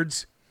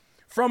records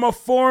from a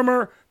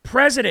former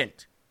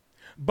president.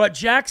 But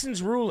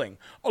Jackson's ruling,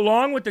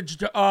 along with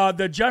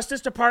the Justice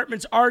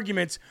Department's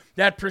arguments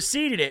that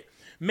preceded it,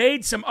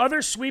 made some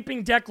other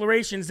sweeping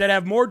declarations that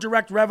have more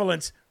direct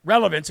relevance,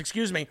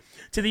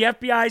 to the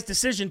FBI's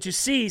decision to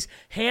seize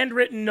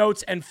handwritten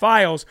notes and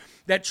files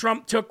that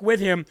Trump took with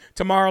him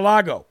to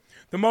Mar-a-Lago.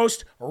 The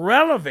most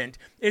relevant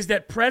is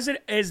that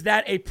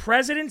a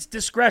president's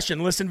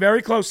discretion, listen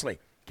very closely,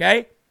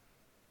 okay?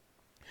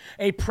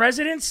 A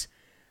president's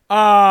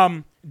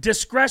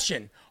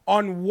discretion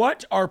on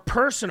what are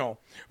personal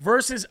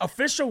versus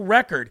official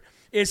record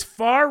is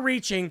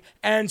far-reaching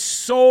and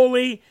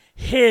solely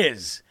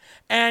his,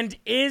 and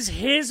is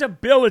his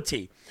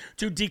ability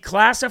to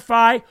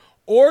declassify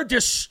or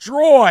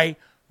destroy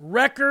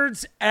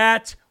records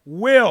at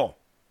will.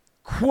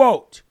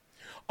 Quote,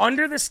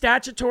 under the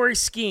statutory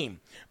scheme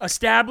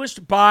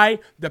established by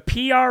the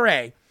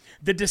PRA,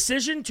 the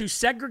decision to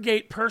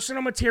segregate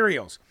personal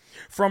materials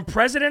from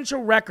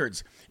presidential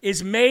records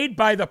is made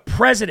by the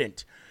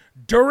president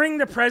during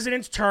the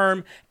president's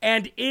term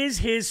and is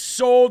his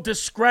sole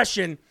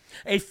discretion,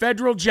 a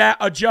federal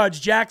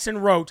judge, Jackson,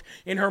 wrote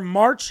in her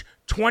March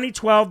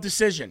 2012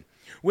 decision,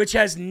 which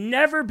has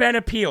never been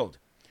appealed.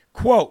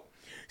 Quote,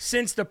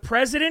 since the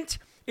president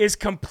is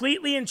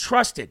completely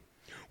entrusted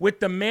with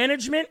the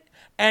management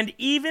and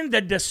even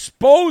the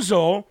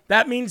disposal,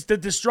 that means the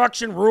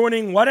destruction,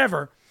 ruining,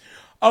 whatever,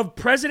 of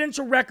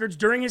presidential records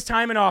during his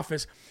time in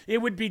office, it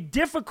would be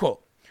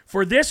difficult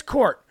for this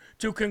court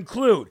to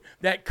conclude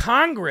that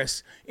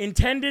Congress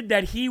intended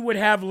that he would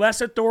have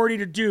less authority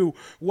to do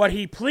what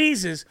he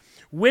pleases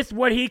with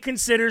what he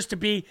considers to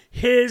be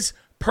his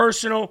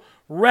personal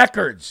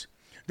records.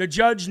 The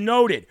judge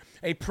noted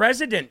a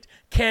president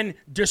can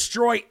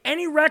destroy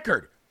any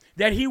record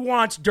that he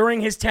wants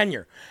during his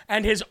tenure,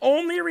 and his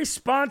only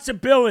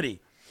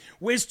responsibility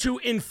was to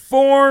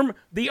inform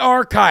the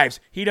archives.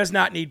 He does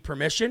not need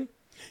permission.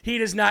 He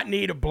does not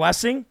need a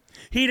blessing.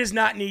 He does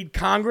not need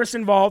Congress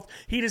involved.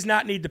 He does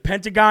not need the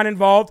Pentagon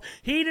involved.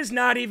 He does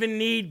not even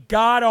need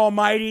God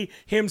Almighty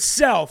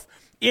himself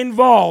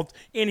involved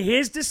in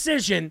his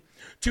decision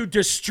to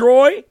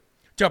destroy,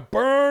 to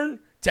burn,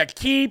 to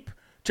keep,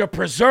 to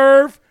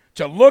preserve,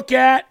 to look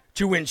at,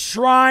 to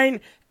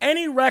enshrine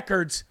any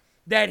records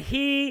that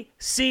he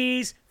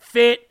sees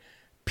fit,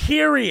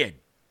 period.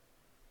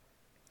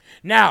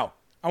 Now,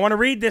 I want to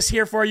read this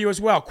here for you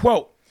as well.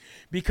 Quote,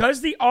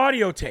 because the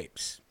audio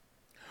tapes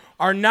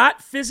are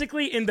not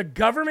physically in the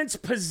government's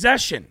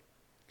possession,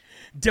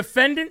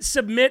 defendant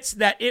submits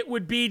that it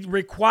would be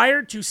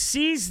required to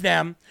seize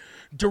them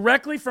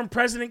directly from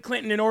President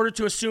Clinton in order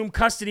to assume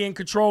custody and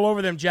control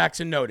over them,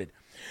 Jackson noted.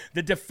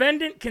 The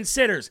defendant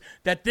considers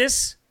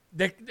this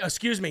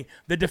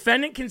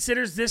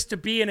to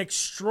be an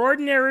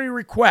extraordinary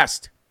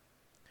request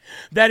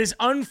that is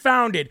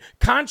unfounded,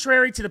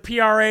 contrary to the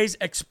PRA's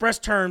express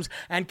terms,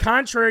 and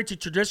contrary to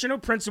traditional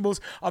principles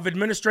of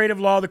administrative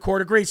law. The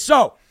court agrees.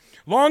 So,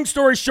 long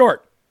story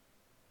short,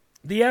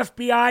 the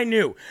FBI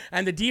knew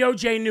and the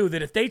DOJ knew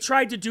that if they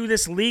tried to do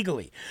this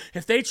legally,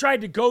 if they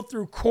tried to go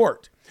through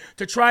court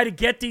to try to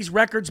get these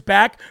records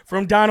back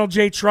from Donald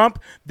J. Trump,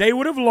 they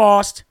would have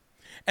lost,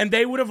 and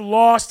they would have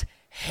lost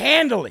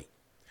handily.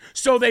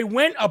 So they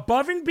went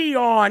above and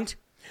beyond,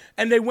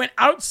 and they went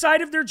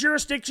outside of their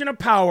jurisdiction of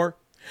power,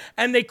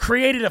 and they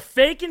created a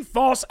fake and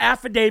false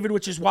affidavit,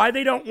 which is why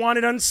they don't want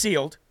it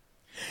unsealed,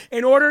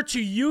 in order to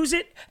use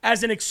it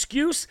as an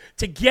excuse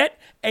to get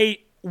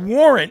a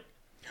warrant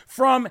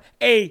from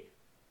a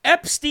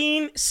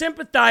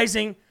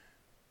Epstein-sympathizing,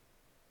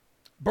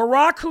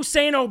 Barack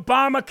Hussein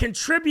Obama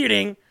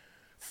contributing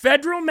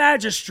federal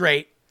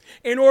magistrate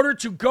in order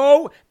to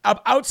go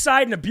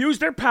outside and abuse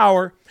their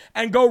power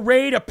and go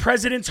raid a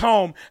president's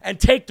home and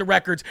take the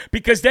records,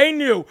 because they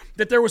knew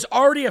that there was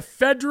already a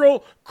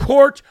federal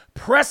court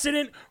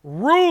precedent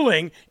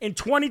ruling in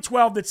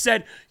 2012 that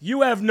said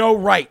you have no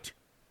right.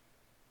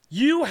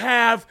 You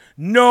have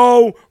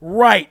no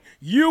right.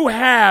 You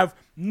have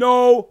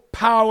no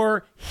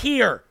power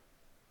here.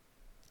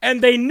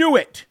 And they knew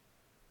it.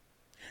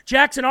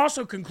 Jackson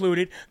also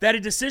concluded that a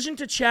decision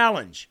to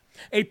challenge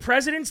a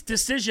president's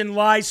decision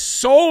lies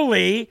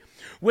solely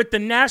with the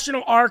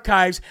National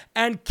Archives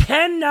and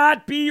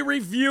cannot be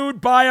reviewed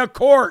by a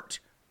court.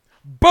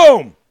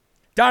 Boom!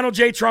 Donald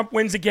J. Trump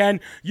wins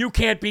again. You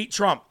can't beat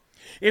Trump.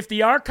 If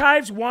the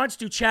Archives wants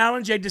to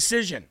challenge a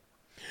decision,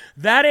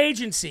 that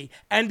agency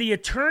and the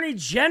Attorney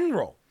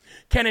General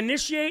can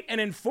initiate an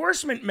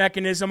enforcement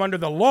mechanism under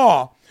the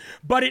law,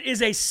 but it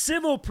is a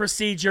civil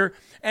procedure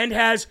and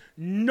has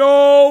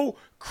no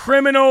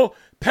criminal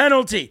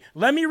penalty.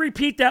 Let me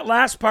repeat that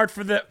last part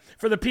for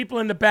the people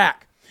in the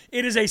back.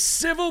 It is a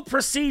civil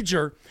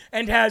procedure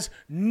and has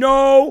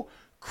no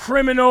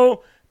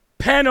criminal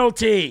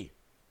penalty.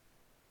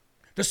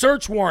 The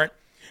search warrant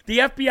the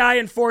FBI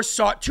and force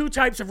sought two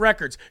types of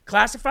records: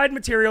 classified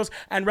materials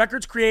and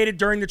records created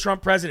during the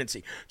Trump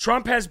presidency.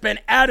 Trump has been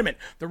adamant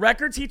the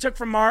records he took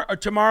from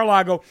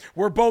Mar-a-Lago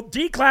were both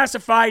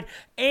declassified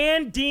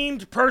and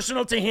deemed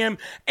personal to him,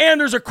 and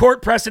there's a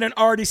court precedent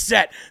already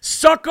set.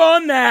 Suck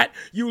on that,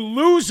 you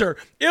loser,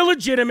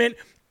 illegitimate,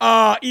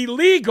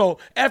 illegal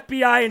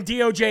FBI and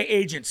DOJ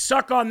agents.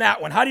 Suck on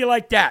that one. How do you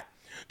like that?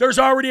 There's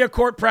already a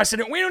court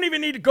precedent. We don't even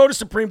need to go to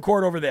Supreme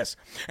Court over this.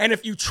 And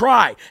if you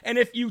try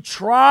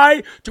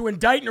to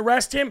indict and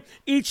arrest him,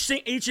 each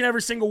and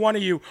every single one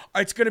of you,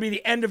 it's going to be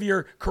the end of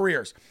your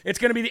careers.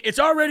 It's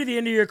already the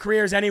end of your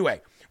careers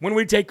anyway when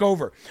we take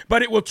over.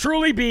 But it will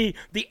truly be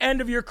the end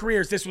of your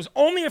careers. This was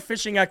only a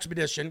fishing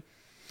expedition.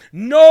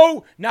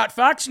 No, not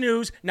Fox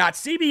News, not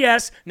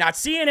CBS, not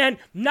CNN,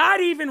 not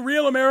even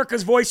Real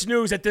America's Voice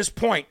News at this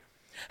point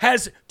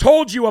has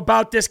told you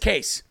about this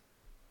case.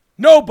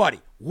 Nobody.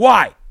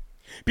 Why?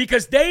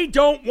 Because they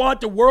don't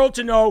want the world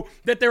to know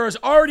that there is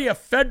already a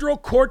federal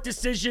court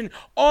decision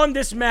on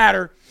this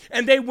matter,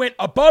 and they went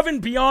above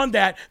and beyond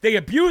that. They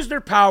abused their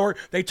power.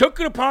 They took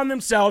it upon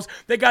themselves.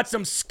 They got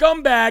some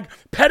scumbag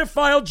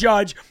pedophile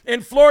judge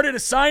in Florida to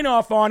sign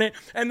off on it,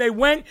 and they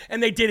went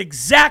and they did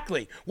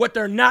exactly what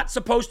they're not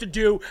supposed to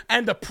do,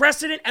 and the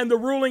precedent and the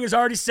ruling is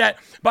already set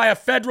by a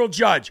federal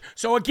judge.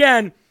 So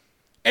again,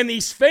 in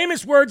these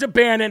famous words of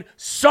Bannon,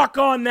 suck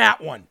on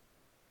that one.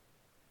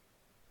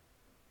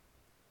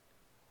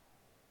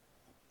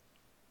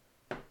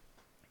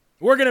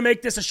 We're going to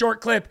make this a short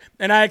clip,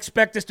 and I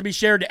expect this to be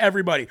shared to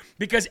everybody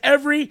because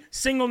every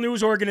single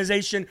news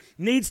organization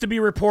needs to be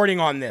reporting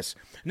on this,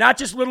 not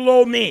just little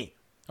old me,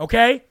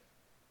 okay?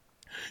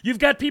 You've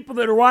got people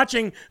that are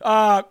watching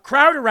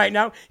Crowder right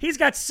now. He's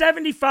got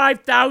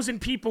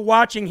 75,000 people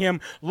watching him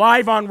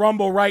live on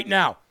Rumble right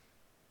now.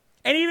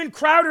 And even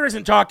Crowder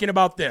isn't talking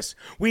about this.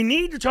 We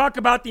need to talk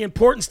about the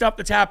important stuff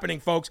that's happening,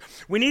 folks.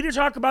 We need to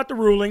talk about the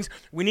rulings.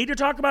 We need to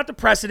talk about the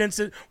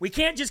precedents. We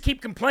can't just keep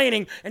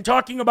complaining and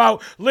talking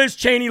about Liz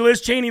Cheney,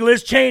 Liz Cheney,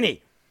 Liz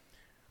Cheney.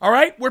 All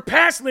right? We're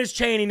past Liz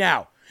Cheney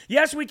now.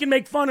 Yes, we can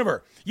make fun of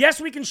her. Yes,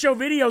 we can show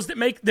videos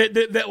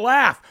that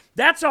laugh.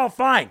 That's all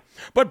fine.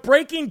 But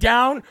breaking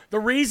down the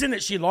reason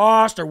that she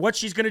lost or what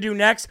she's going to do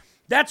next,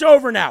 that's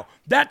over now.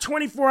 That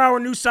 24-hour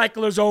news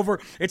cycle is over.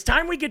 It's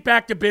time we get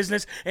back to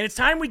business, and it's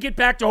time we get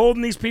back to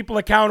holding these people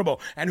accountable.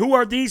 And who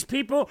are these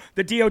people?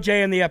 The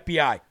DOJ and the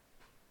FBI.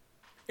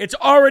 It's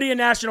already a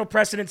national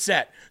precedent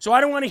set. So I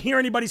don't want to hear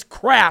anybody's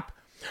crap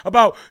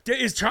about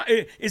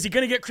is he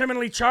going to get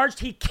criminally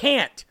charged? He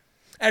can't.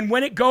 And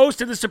when it goes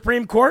to the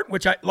Supreme Court,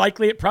 which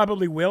likely it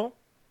probably will,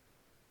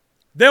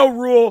 they'll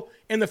rule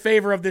in the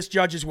favor of this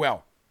judge as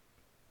well.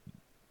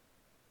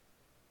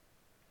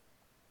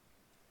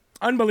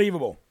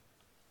 Unbelievable.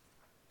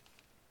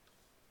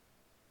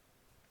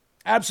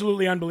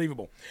 Absolutely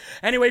unbelievable.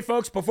 Anyway,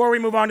 folks, before we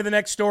move on to the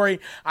next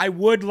story, I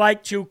would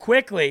like to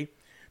quickly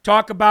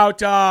talk about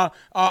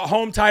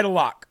home title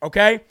lock,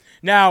 okay?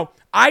 Now,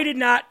 I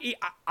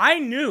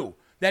knew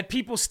that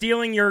people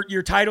stealing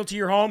your title to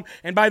your home,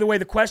 and by the way,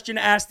 the question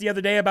asked the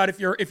other day about if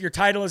your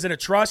title is in a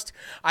trust,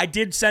 I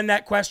did send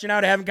that question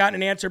out. I haven't gotten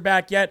an answer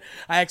back yet.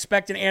 I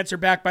expect an answer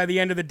back by the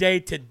end of the day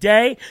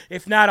today.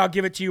 If not, I'll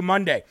give it to you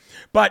Monday.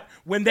 But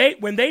when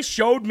they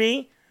showed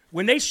me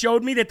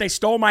that they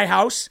stole my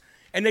house,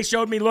 and they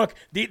showed me, look,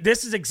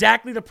 this is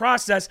exactly the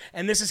process,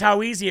 and this is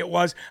how easy it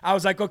was, I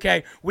was like,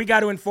 okay, we got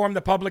to inform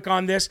the public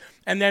on this,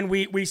 and then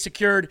we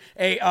secured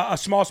a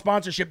small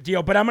sponsorship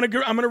deal. But I'm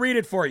gonna read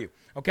it for you,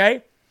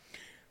 okay?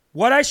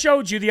 What I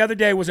showed you the other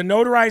day was a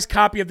notarized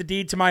copy of the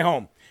deed to my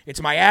home.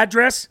 It's my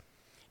address,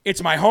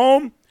 it's my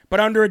home, but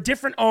under a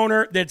different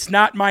owner that's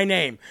not my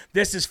name.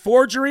 This is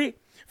forgery,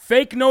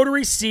 fake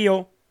notary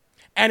seal,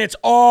 and it's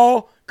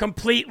all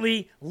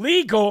completely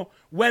legal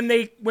when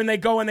they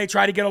go and they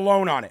try to get a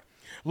loan on it.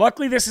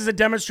 Luckily, this is a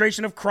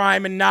demonstration of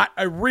crime and not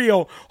a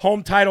real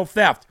home title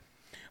theft.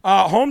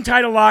 Home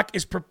Title Lock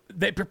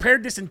they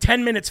prepared this in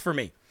 10 minutes for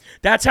me.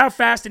 That's how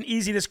fast and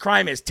easy this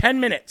crime is, 10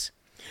 minutes.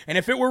 And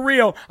if it were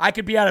real, I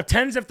could be out of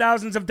tens of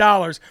thousands of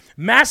dollars,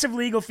 massive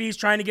legal fees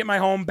trying to get my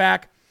home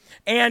back,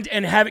 and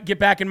have it get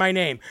back in my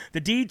name. The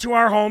deed to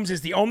our homes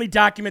is the only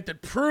document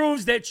that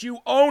proves that you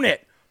own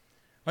it.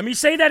 Let me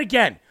say that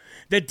again.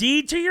 The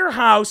deed to your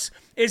house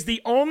is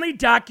the only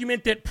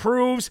document that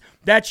proves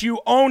that you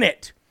own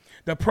it.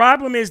 The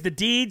problem is the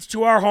deeds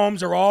to our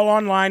homes are all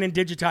online and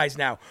digitized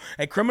now.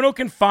 A criminal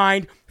can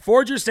find,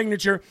 forge your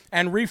signature,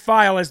 and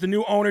refile as the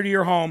new owner to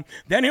your home.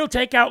 Then he'll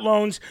take out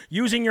loans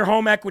using your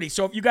home equity.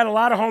 So if you got a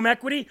lot of home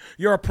equity,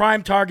 you're a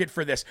prime target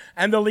for this,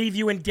 and they'll leave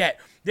you in debt.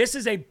 This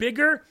is a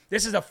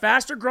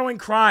faster growing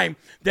crime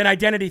than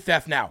identity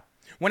theft now.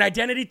 When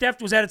identity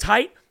theft was at its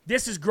height,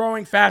 this is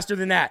growing faster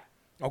than that.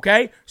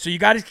 Okay? So you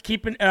got to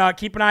keep an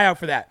eye out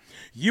for that.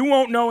 You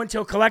won't know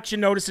until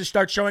collection notices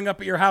start showing up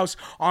at your house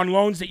on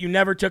loans that you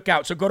never took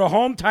out. So go to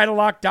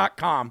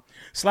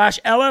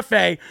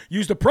HomeTitleLock.com/LFA.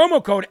 Use the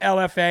promo code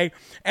LFA.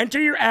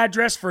 Enter your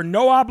address for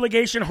no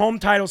obligation home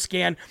title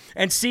scan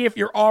and see if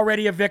you're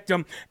already a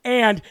victim.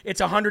 And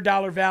it's a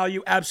 $100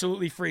 value,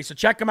 absolutely free. So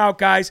check them out,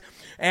 guys.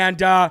 And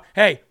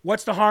hey,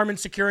 what's the harm in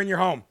securing your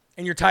home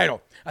and your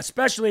title,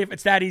 especially if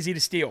it's that easy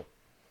to steal?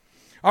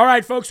 All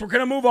right, folks, we're going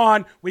to move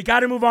on. We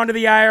got to move on to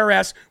the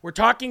IRS. We're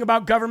talking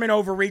about government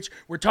overreach.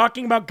 We're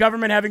talking about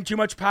government having too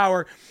much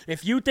power.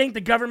 If you think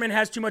the government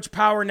has too much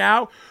power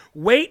now,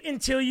 wait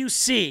until you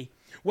see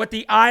what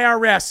the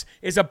IRS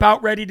is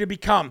about ready to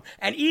become.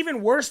 And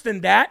even worse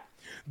than that,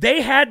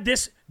 they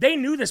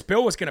knew this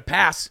bill was going to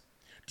pass.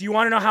 Do you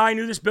want to know how I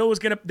knew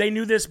they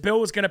knew this bill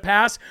was going to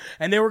pass,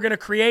 and they were going to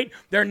create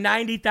their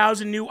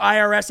 90,000 new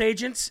IRS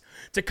agents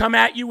to come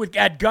at you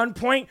at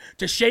gunpoint,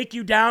 to shake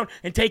you down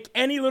and take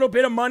any little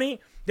bit of money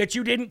that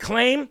you didn't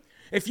claim?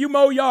 If you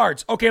mow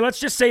yards, okay, let's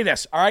just say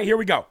this. All right, here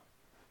we go.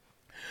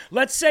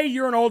 Let's say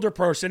you're an older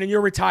person and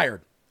you're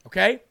retired,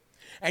 okay?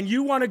 And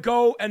you want to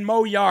go and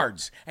mow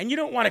yards, and you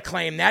don't want to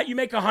claim that. You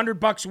make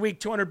 $100 a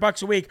week,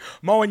 $200 a week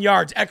mowing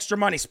yards, extra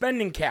money,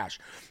 spending cash.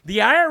 The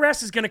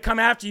IRS is going to come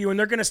after you, and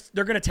they're going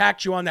to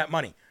tax you on that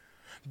money.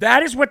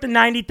 That is what the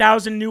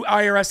 90,000 new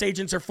IRS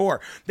agents are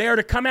for. They are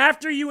to come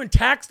after you and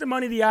tax the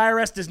money the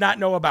IRS does not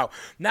know about.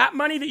 Not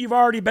money that you've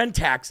already been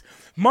taxed,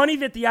 money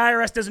that the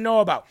IRS doesn't know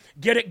about.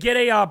 Get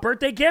a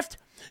birthday gift?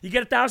 You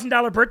get a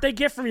 $1,000 birthday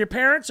gift from your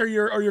parents or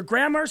your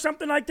grandma or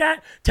something like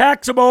that?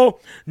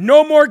 Taxable.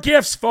 No more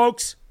gifts,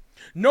 folks.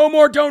 No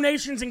more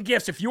donations and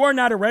gifts. If you are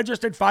not a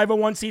registered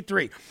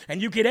 501c3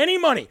 and you get any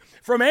money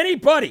from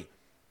anybody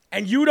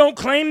and you don't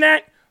claim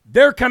that,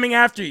 they're coming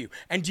after you.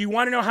 And do you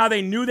want to know how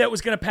they knew that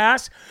was going to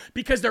pass?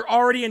 Because they're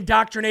already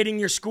indoctrinating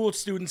your school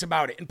students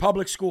about it in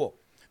public school.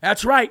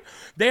 That's right.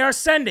 They are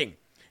sending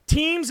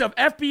teams of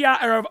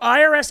FBI or of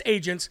IRS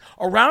agents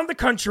around the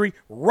country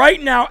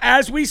right now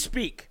as we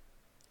speak.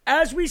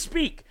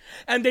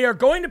 And they are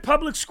going to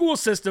public school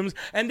systems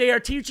and they are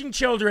teaching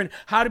children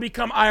how to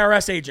become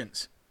IRS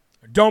agents.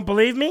 Don't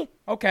believe me?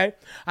 Okay.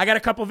 I got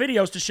a couple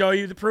videos to show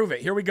you to prove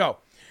it. Here we go.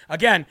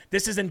 Again,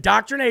 this is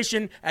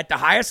indoctrination at the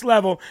highest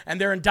level, and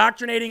they're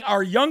indoctrinating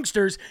our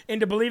youngsters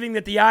into believing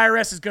that the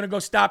IRS is going to go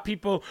stop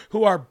people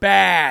who are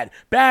bad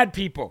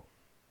people.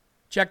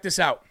 Check this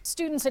out.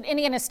 Students at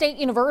Indiana State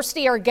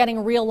University are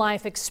getting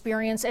real-life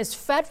experience as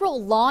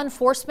federal law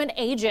enforcement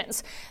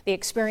agents. The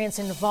experience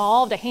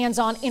involved a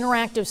hands-on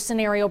interactive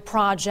scenario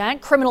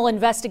project. Criminal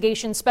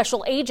investigation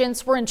special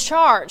agents were in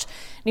charge.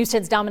 News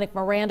 10's Dominic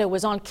Miranda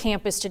was on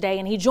campus today,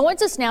 and he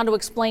joins us now to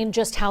explain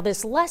just how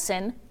this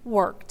lesson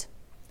worked.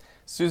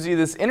 Susie,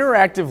 this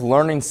interactive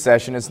learning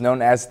session is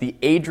known as the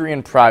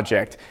Adrian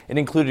Project. It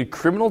included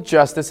criminal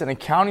justice and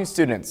accounting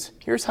students.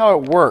 Here's how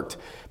it worked.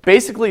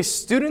 Basically,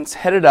 students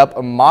headed up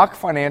a mock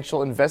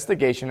financial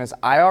investigation as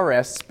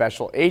IRS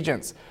special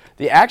agents.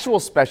 The actual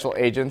special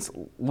agents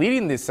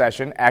leading this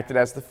session acted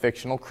as the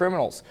fictional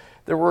criminals.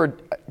 There were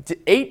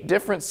 8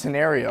 different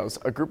scenarios.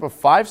 A group of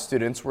 5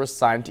 students were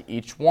assigned to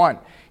each one.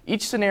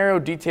 Each scenario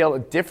detailed a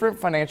different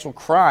financial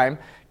crime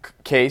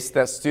case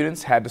that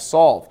students had to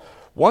solve.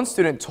 One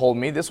student told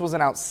me this was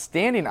an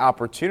outstanding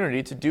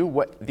opportunity to do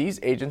what these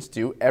agents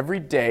do every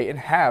day and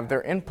have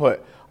their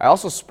input. I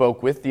also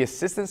spoke with the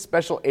Assistant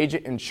Special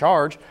Agent in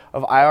charge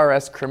of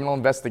IRS Criminal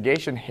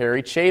Investigation,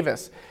 Harry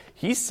Chavis.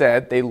 He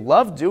said they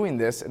love doing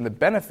this and the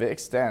benefit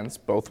extends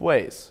both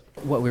ways.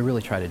 What we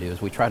really try to do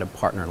is we try to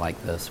partner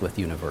like this with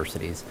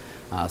universities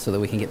so that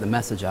we can get the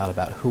message out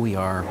about who we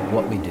are,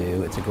 what we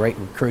do. It's a great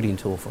recruiting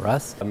tool for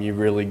us. You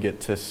really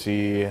get to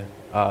see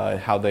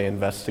how they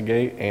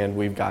investigate, and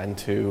we've gotten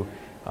to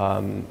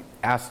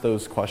ask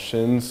those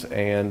questions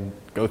and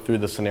go through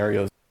the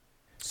scenarios.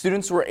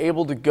 Students were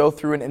able to go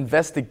through an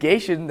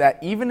investigation that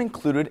even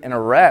included an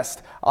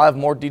arrest. I'll have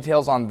more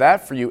details on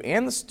that for you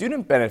and the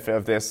student benefit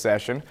of this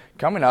session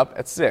coming up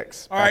at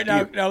 6. All right,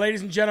 now,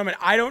 ladies and gentlemen,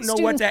 I don't know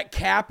what that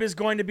cap is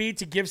going to be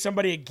to give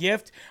somebody a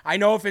gift. I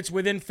know if it's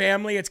within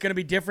family, it's going to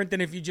be different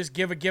than if you just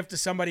give a gift to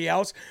somebody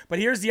else. But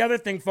here's the other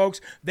thing,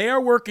 folks. They are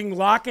working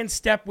lock and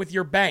step with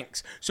your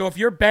banks. So if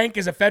your bank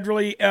is a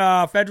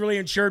federally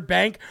insured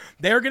bank,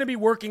 they're going to be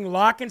working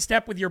lock and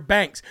step with your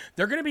banks.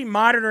 They're going to be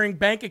monitoring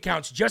bank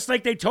accounts just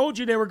like they told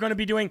you they were going to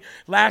be doing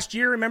last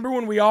year. Remember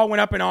when we all went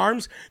up in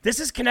arms? This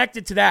is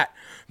connected to that.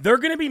 They're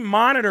going to be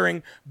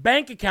monitoring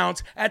bank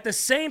accounts at the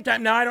same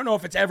time. Now, I don't know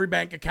if it's every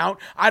bank account.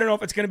 I don't know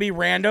if it's going to be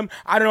random.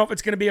 I don't know if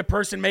it's going to be a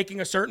person making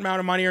a certain amount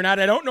of money or not.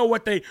 I don't know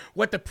what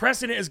the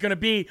precedent is going to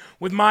be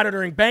with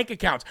monitoring bank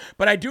accounts.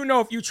 But I do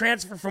know if you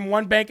transfer from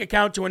one bank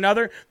account to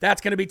another,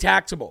 that's going to be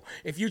taxable.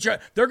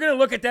 They're going to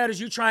look at that as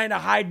you trying to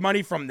hide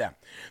money from them.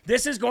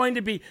 This is going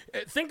to be,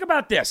 think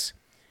about this.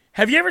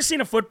 Have you ever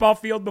seen a football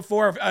field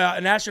before,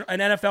 an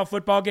NFL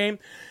football game,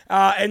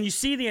 and you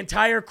see the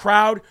entire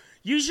crowd?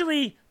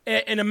 Usually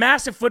in a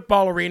massive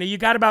football arena, you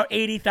got about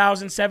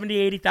 80,000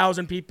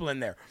 people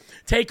in there.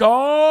 Take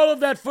all of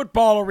that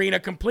football arena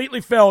completely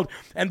filled,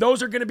 and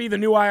those are going to be the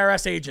new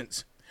IRS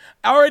agents.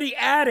 Already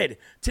added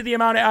to the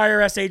amount of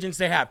IRS agents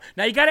they have.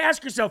 Now you got to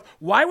ask yourself,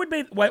 why would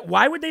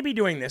they be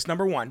doing this?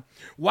 Number one,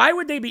 why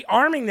would they be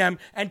arming them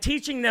and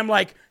teaching them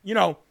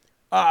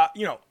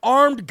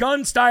armed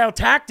gun style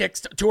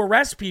tactics to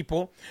arrest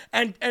people?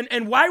 And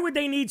why would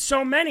they need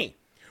so many?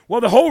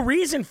 Well, the whole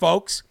reason,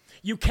 folks,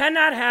 you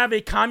cannot have a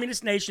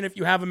communist nation if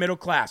you have a middle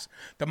class.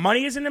 The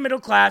money is in the middle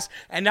class,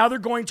 and now they're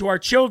going to our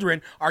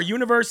children, our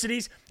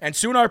universities, and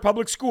soon our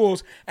public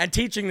schools, and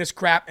teaching this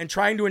crap and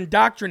trying to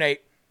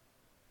indoctrinate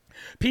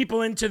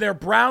people into their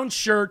brown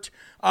shirt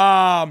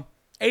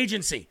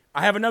agency.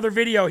 I have another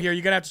video here.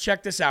 You're going to have to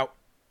check this out.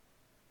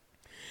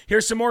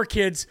 Here's some more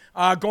kids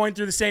going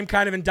through the same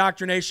kind of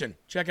indoctrination.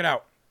 Check it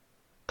out.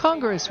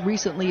 Congress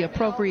recently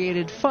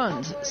appropriated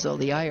funds, so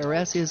the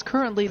IRS is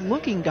currently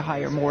looking to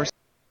hire more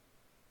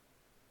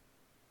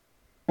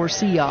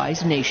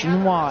CIs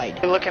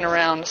nationwide. We're looking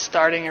around,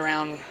 starting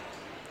around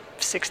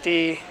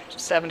 $60,000,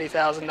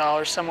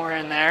 $70,000, somewhere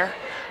in there.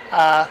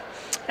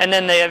 And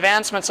then the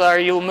advancements are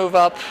you'll move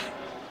up,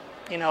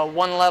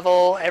 one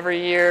level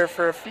every year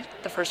for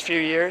the first few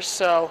years.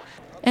 So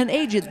an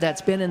agent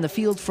that's been in the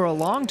field for a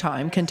long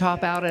time can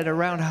top out at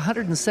around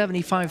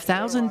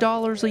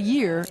 $175,000 a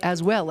year,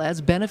 as well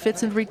as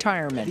benefits and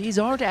retirement. These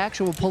aren't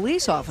actual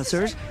police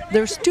officers.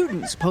 They're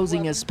students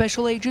posing as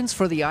special agents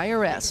for the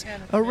IRS,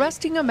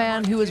 arresting a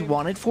man who is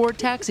wanted for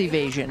tax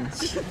evasion.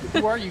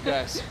 Who are you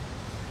guys?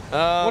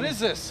 What is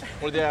this?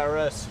 We're the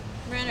IRS.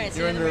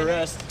 You're under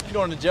arrest. You're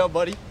going to jail,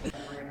 buddy.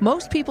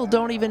 Most people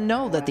don't even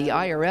know that the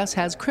IRS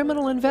has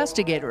criminal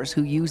investigators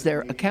who use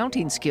their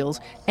accounting skills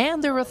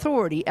and their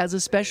authority as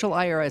a special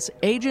IRS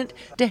agent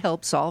to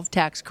help solve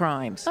tax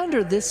crimes.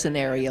 Under this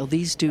scenario,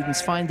 these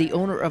students find the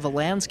owner of a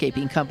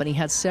landscaping company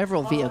has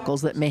several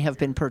vehicles that may have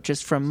been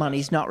purchased from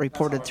monies not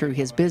reported through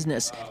his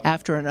business.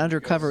 After an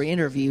undercover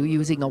interview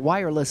using a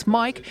wireless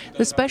mic,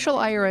 the special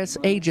IRS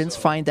agents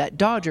find that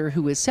Dodger,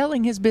 who is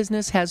selling his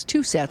business, has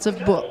 2 sets of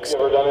books. You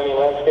ever done any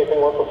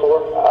landscaping work before?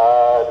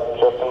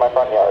 Just in my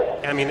front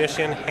yard.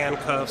 Ammunition,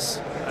 handcuffs,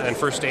 and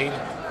first aid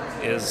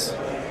is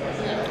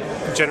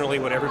generally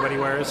what everybody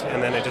wears,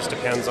 and then it just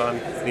depends on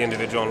the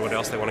individual and what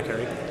else they want to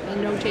carry.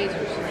 And no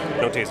tasers.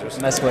 No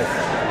tasers. Mess with.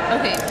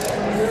 Okay.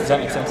 Does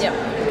that make sense? Yep.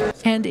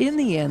 And in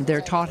the end,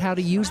 they're taught how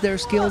to use their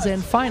skills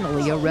and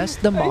finally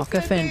arrest the mock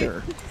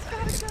offender.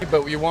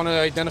 But you want to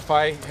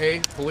identify,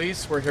 hey,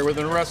 police, we're here with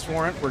an arrest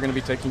warrant. We're going to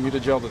be taking you to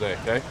jail today,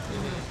 okay?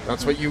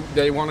 That's what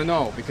they want to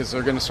know, because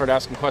they're going to start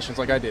asking questions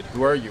like I did.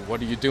 Who are you? What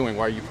are you doing?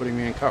 Why are you putting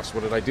me in cuffs?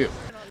 What did I do?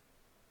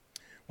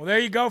 Well, there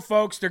you go,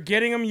 folks. They're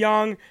getting them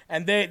young,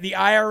 and the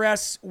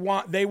IRS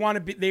want the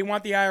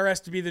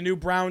IRS to be the new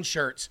brown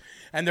shirts,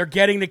 and they're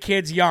getting the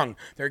kids young.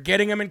 They're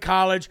getting them in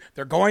college.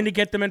 They're going to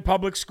get them in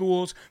public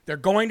schools. They're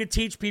going to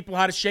teach people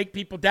how to shake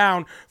people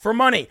down for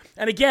money.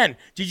 And again,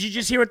 did you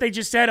just hear what they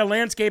just said? A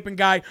landscaping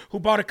guy who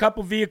bought a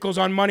couple vehicles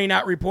on money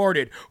not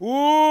reported.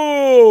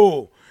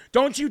 Ooh,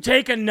 don't you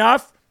take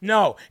enough?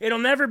 No, it'll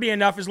never be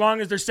enough as long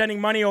as they're sending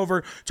money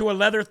over to a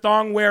leather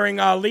thong-wearing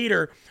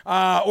leader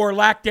or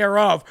lack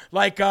thereof,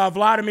 like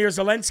Vladimir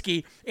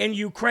Zelensky in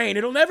Ukraine.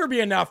 It'll never be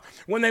enough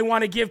when they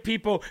want to give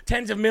people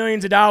tens of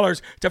millions of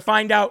dollars to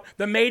find out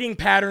the mating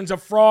patterns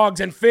of frogs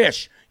and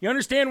fish. You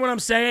understand what I'm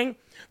saying?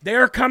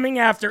 They're coming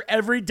after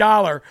every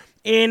dollar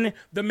in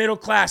the middle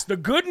class. The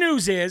good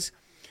news is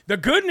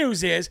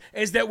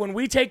that when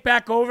we take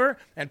back over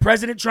and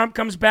President Trump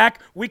comes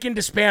back, we can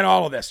disband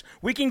all of this.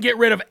 We can get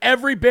rid of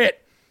every bit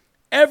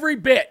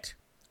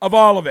of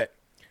all of it.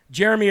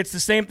 Jeremy, it's the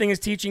same thing as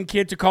teaching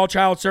kids to call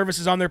child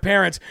services on their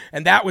parents,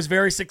 and that was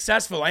very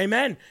successful.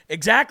 Amen.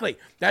 Exactly.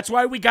 That's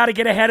why we got to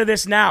get ahead of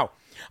this now.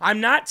 I'm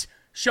not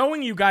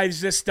showing you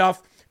guys this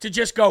stuff to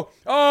just go,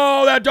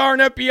 oh, that darn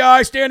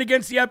FBI, stand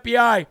against the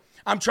FBI.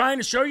 I'm trying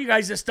to show you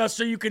guys this stuff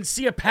so you can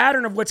see a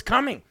pattern of what's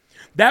coming.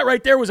 That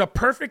right there was a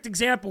perfect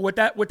example what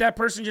that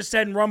person just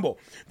said in Rumble.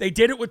 They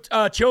did it with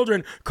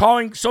children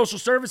calling social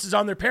services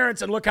on their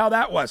parents, and look how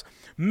that was.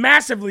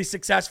 Massively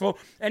successful.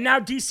 And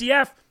now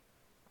DCF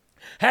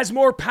has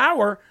more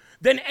power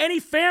than any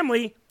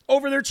family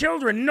over their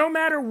children, no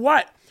matter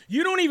what.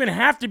 You don't even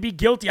have to be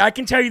guilty. I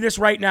can tell you this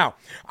right now.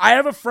 I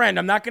have a friend.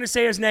 I'm not going to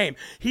say his name.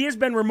 He has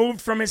been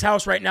removed from his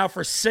house right now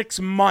for 6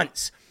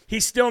 months.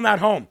 He's still not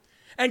home.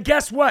 And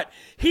guess what?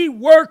 He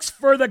works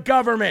for the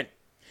government.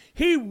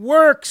 He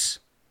works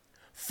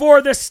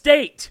for the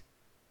state.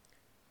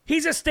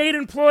 He's a state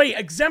employee,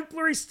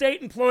 exemplary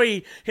state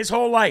employee his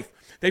whole life.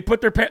 They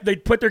put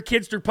their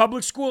kids through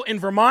public school in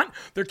Vermont.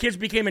 Their kids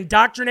became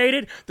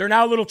indoctrinated. They're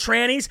now little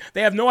trannies.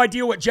 They have no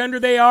idea what gender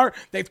they are.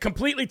 They've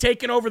completely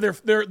taken over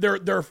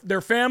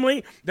their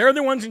family. They're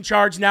the ones in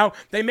charge now.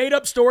 They made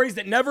up stories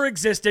that never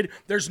existed.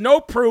 There's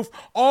no proof.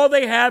 All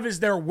they have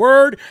is their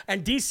word,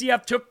 and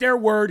DCF took their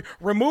word,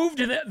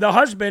 removed the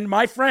husband,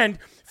 my friend,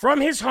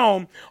 from his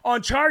home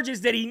on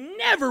charges that he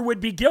never would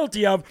be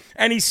guilty of,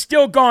 and he's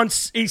still gone.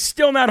 He's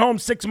still not home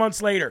 6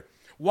 months later.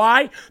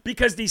 Why?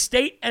 Because the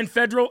state and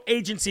federal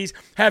agencies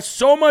have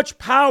so much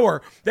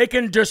power, they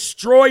can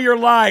destroy your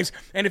lives.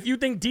 And if you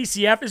think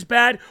DCF is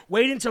bad,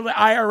 wait until the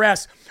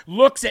IRS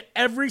looks at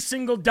every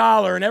single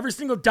dollar and every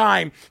single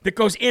dime that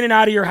goes in and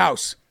out of your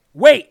house.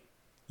 Wait.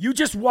 You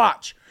just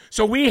watch.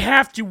 So we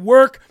have to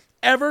work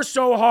ever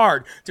so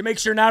hard to make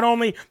sure not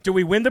only do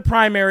we win the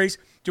primaries,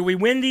 do we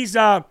win these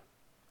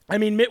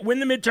win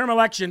the midterm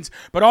elections,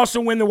 but also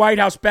win the White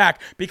House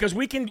back, because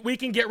we can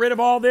get rid of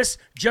all this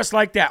just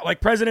like that. Like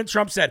President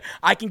Trump said,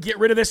 I can get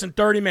rid of this in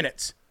 30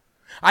 minutes.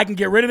 I can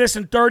get rid of this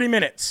in 30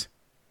 minutes.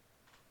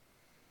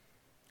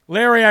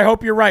 Larry, I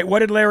hope you're right. What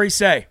did Larry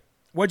say?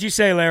 What'd you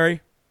say, Larry?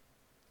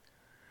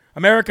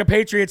 America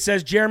Patriot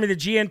says, Jeremy, the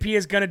GNP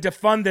is going to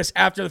defund this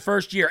after the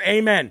first year.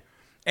 Amen.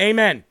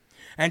 Amen.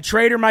 And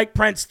Trader Mike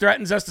Prince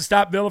threatens us to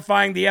stop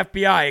vilifying the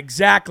FBI.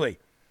 Exactly.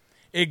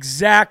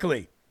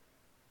 Exactly.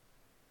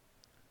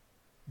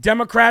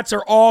 Democrats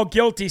are all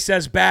guilty,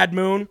 says Bad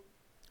Moon.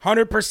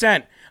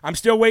 100%. I'm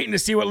still waiting to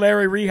see what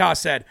Larry Reha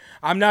said.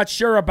 I'm not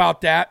sure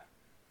about that.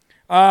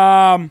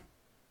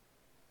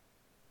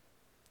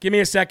 Give me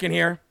a second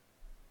here.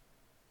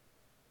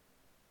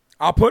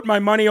 I'll put my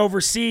money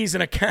overseas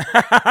in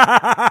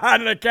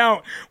an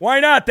account. Why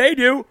not? They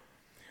do.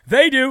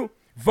 They do.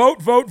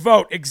 Vote, vote,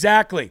 vote.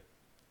 Exactly.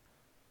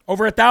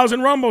 Over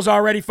 1,000 rumbles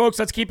already, folks.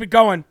 Let's keep it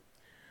going.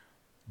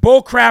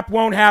 Bull crap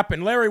won't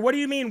happen. Larry, what do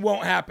you mean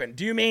won't happen?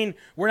 Do you mean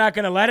we're not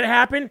going to let it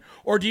happen?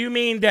 Or do you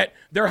mean that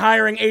they're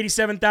hiring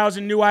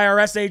 87,000 new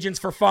IRS agents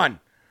for fun?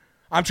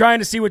 I'm trying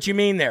to see what you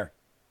mean there.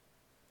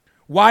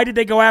 Why did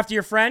they go after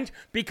your friend?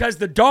 Because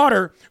the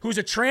daughter, who's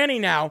a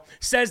tranny now,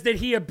 says that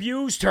he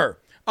abused her.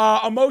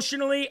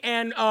 Emotionally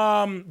and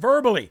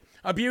verbally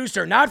abused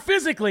her. Not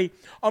physically,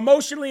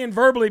 emotionally and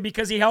verbally,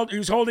 because he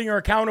was holding her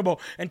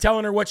accountable and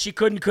telling her what she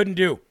could and couldn't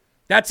do.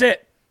 That's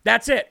it.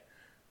 That's it.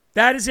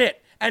 That is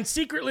it. And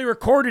secretly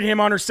recorded him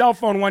on her cell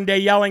phone one day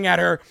yelling at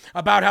her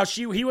about how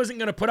he wasn't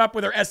going to put up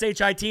with her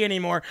SHIT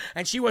anymore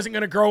and she wasn't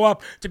going to grow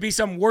up to be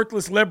some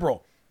worthless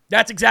liberal.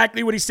 That's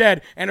exactly what he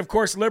said. And, of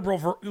course,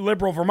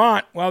 liberal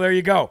Vermont. Well, there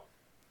you go.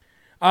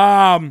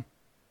 I'm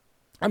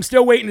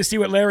still waiting to see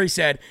what Larry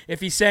said. If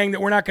he's saying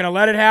that we're not going to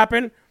let it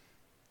happen,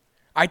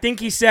 I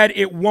think he said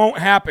it won't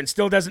happen.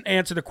 Still doesn't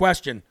answer the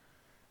question.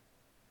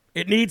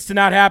 It needs to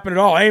not happen at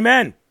all.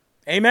 Amen.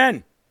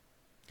 Amen.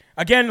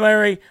 Again,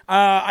 Larry,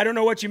 I don't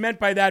know what you meant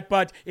by that,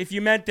 but if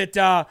you meant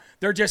that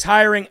they're just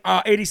hiring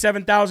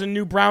 87,000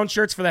 new brown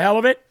shirts for the hell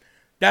of it,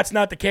 that's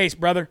not the case,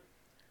 brother.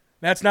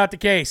 That's not the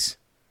case.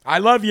 I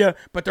love you,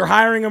 but they're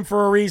hiring them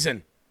for a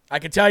reason. I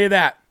can tell you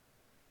that.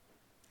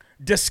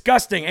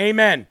 Disgusting.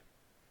 Amen.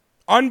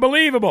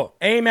 Unbelievable.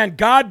 Amen.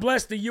 God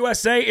bless the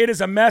USA. It is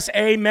a mess.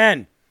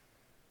 Amen.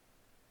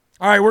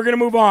 All right, we're going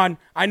to move on.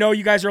 I know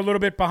you guys are a little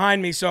bit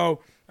behind me, so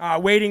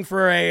waiting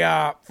for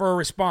a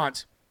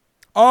response.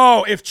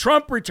 Oh, if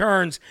Trump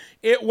returns,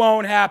 it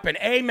won't happen.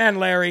 Amen,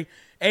 Larry.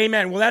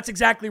 Amen. Well, that's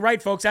exactly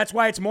right, folks. That's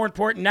why it's more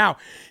important now.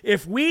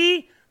 If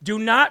we do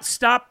not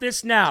stop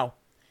this now,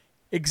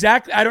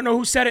 exactly, I don't know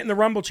who said it in the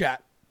Rumble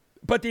chat,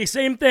 but the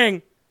same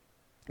thing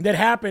that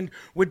happened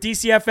with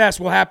DCFS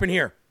will happen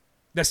here.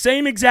 The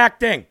same exact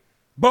thing,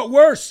 but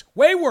worse,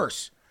 way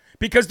worse,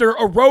 because they're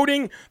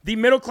eroding the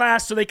middle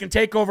class so they can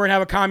take over and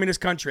have a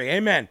communist country.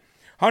 Amen.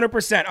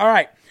 100%. All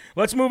right,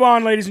 let's move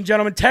on, ladies and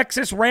gentlemen.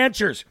 Texas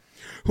ranchers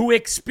who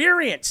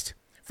experienced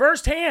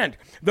firsthand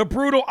the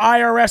brutal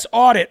IRS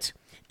audit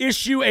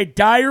issue a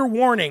dire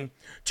warning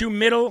to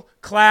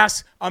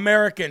middle-class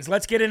Americans.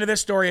 Let's get into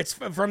this story. It's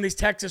from these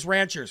Texas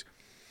ranchers.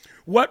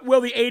 What will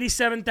the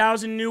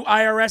 87,000 new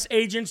IRS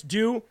agents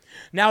do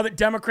now that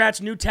Democrats'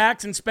 new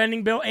tax and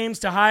spending bill aims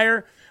to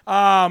hire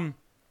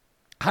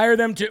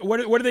them to, what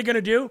are they going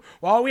to do?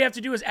 Well, all we have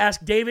to do is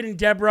ask David and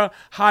Deborah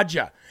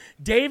Hodja.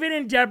 David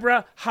and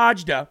Deborah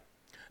Hodja,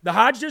 the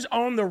Hodjas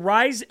own the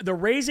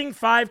Raising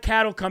 5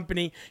 Cattle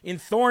Company in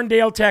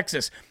Thorndale,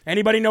 Texas.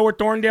 Anybody know where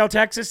Thorndale,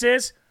 Texas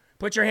is?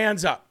 Put your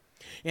hands up.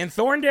 In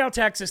Thorndale,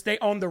 Texas, they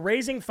own the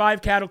Raising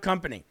 5 Cattle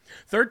Company.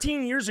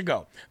 13 years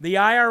ago, the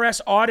IRS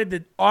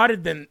audited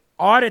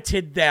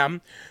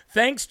them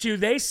thanks to,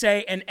 they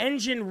say, an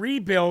engine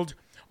rebuild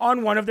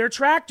on one of their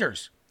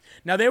tractors.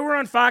 Now, they were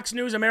on Fox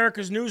News,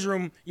 America's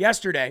Newsroom,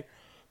 yesterday,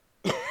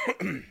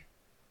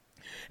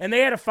 and they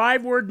had a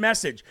 5-word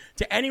message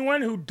to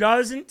anyone who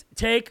doesn't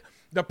take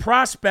the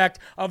prospect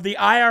of the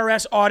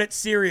IRS audit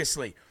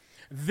seriously.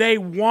 They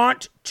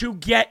want to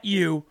get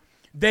you.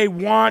 They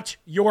want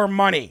your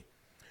money.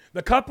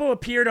 The couple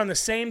appeared on the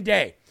same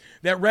day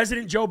that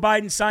President Joe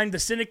Biden signed the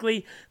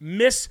cynically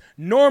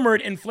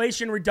misnomered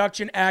Inflation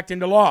Reduction Act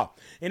into law.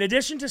 In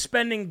addition to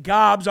spending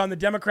gobs on the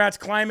Democrats'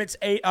 climate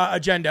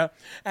agenda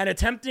and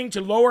attempting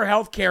to lower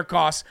health care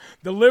costs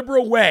the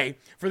liberal way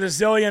for the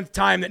zillionth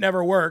time that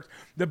never worked,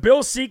 the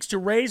bill seeks to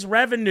raise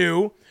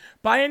revenue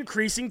by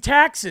increasing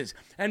taxes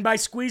and by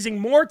squeezing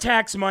more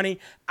tax money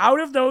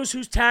out of those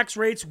whose tax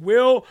rates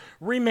will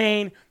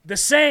remain the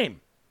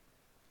same.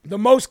 The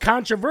most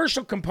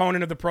controversial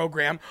component of the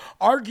program,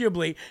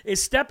 arguably,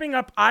 is stepping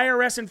up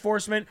IRS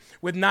enforcement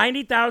with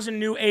 90,000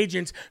 new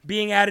agents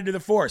being added to the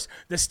force.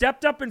 The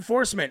stepped-up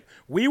enforcement,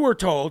 we were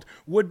told,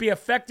 would be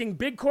affecting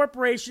big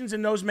corporations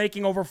and those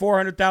making over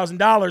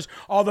 $400,000,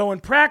 although in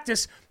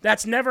practice,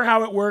 that's never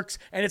how it works,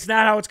 and it's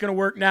not how it's going to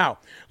work now.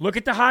 Look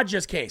at the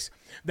Hodges case.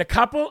 The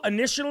couple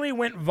initially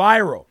went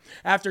viral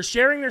after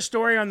sharing their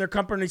story on their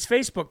company's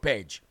Facebook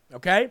page,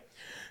 okay?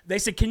 They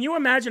said, can you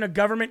imagine a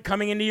government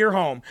coming into your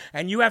home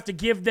and you have to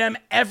give them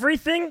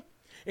everything?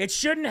 It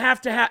shouldn't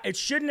have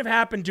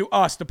happened to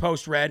us, the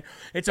Post read.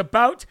 It's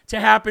about to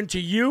happen to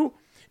you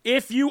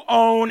if you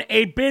own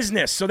a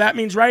business. So that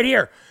means right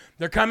here,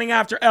 they're coming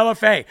after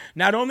LFA.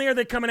 Not only are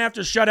they coming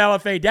after shut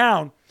LFA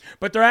down,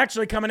 but they're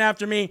actually coming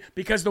after me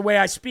because the way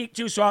I speak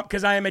too,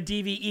 because I am a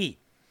DVE.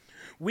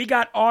 we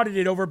got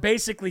audited over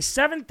basically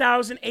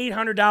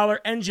 $7,800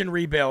 engine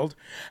rebuild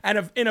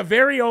and in a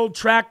very old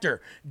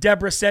tractor,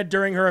 Deborah said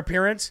during her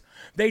appearance.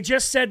 They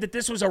just said that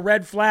this was a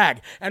red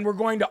flag and we're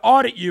going to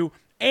audit you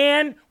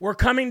and we're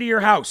coming to your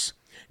house.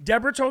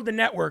 Deborah told the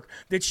network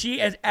that she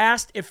had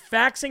asked if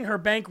faxing her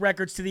bank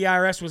records to the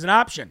IRS was an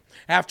option.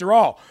 After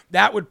all,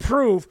 that would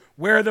prove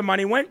where the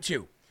money went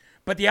to.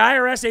 But the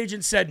IRS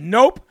agent said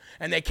nope,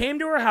 and they came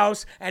to her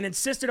house and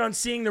insisted on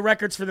seeing the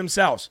records for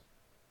themselves.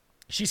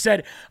 She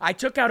said, I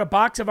took out a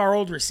box of our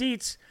old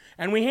receipts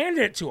and we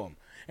handed it to them.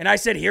 And I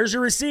said, here's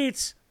your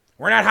receipts.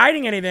 We're not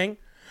hiding anything.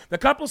 The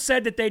couple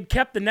said that they'd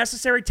kept the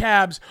necessary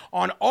tabs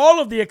on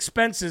all of the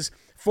expenses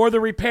for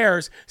the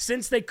repairs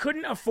since they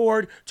couldn't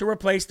afford to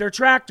replace their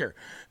tractor.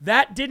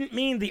 That didn't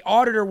mean the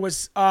auditor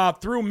was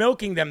through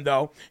milking them,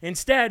 though.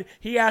 Instead,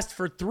 he asked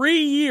for 3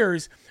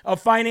 years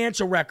of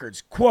financial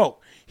records. Quote,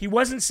 he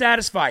wasn't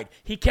satisfied.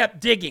 He kept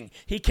digging.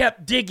 He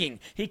kept digging.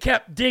 He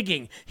kept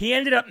digging. He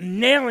ended up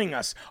nailing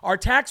us. Our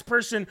tax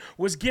person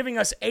was giving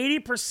us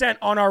 80%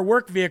 on our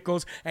work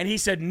vehicles, and he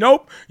said,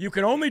 nope, you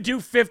can only do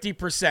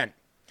 50%.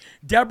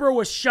 Deborah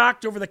was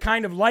shocked over the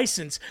kind of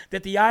license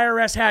that the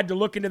IRS had to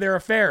look into their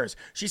affairs.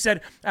 She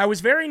said, I was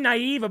very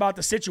naive about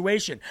the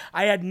situation.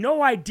 I had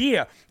no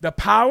idea the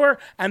power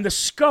and the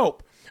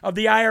scope of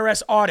the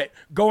IRS audit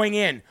going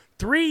in.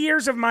 3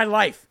 years of my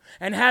life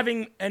and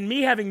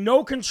me having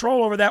no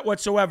control over that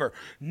whatsoever.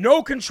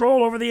 No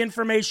control over the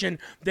information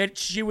that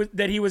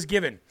he was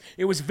given.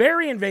 It was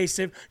very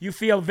invasive. You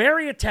feel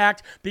very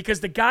attacked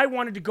because the guy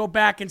wanted to go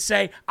back and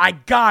say, I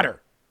got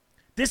her.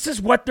 This is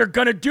what they're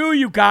going to do,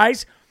 you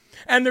guys.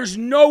 And there's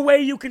no way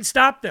you can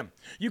stop them.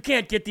 You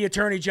can't get the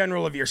attorney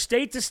general of your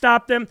state to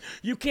stop them.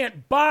 You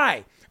can't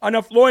buy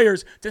enough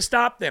lawyers to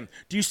stop them.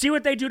 Do you see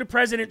what they do to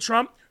President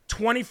Trump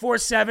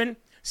 24/7,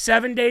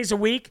 7 days a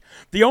week?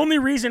 The only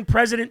reason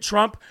President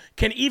Trump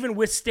can even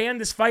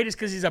withstand this fight is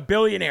because he's a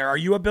billionaire. Are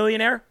you a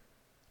billionaire?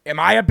 Am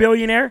I a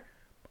billionaire?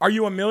 Are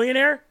you a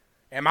millionaire?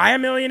 Am I a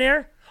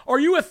millionaire? Are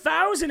you a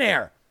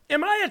thousandaire?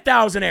 Am I a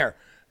thousandaire?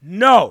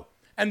 No.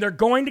 And they're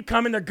going to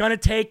come and they're going to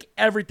take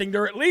everything.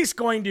 They're at least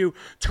going to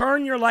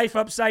turn your life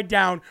upside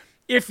down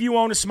if you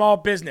own a small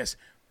business.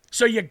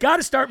 So you got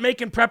to start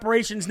making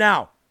preparations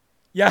now.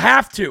 You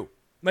have to,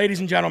 ladies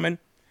and gentlemen,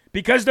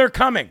 because they're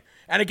coming.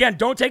 And again,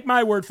 don't take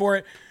my word for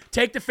it.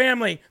 Take the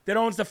family that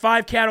owns the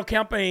 5 cattle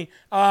company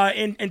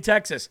in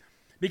Texas,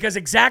 because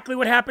exactly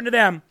what happened to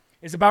them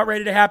is about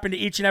ready to happen to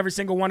each and every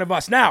single one of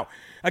us. Now,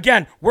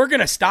 again, we're going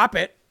to stop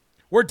it.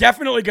 We're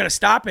definitely going to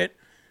stop it.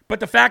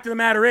 But the fact of the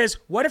matter is,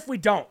 what if we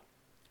don't?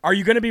 Are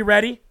you going to be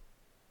ready?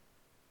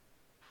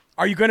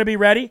 Are you going to be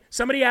ready?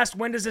 Somebody asked,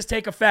 when does this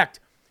take effect?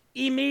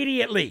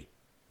 Immediately.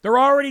 They're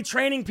already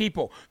training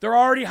people. They're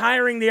already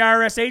hiring the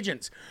IRS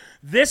agents.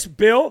 This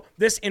bill,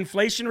 this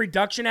Inflation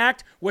Reduction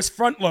Act, was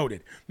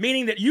front-loaded,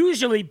 meaning that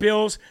usually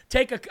bills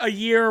take a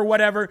year or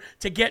whatever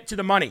to get to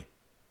the money.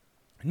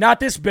 Not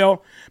this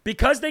bill.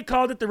 Because they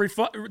called it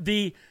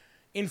the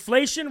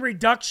Inflation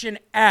Reduction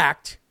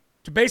Act,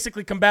 to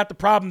basically combat the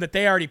problem that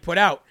they already put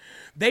out,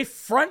 they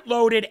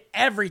front-loaded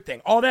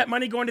everything. All that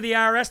money going to the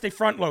IRS, they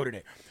front-loaded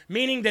it,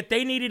 meaning that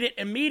they needed it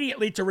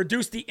immediately to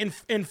reduce the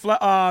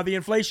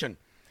inflation.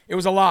 It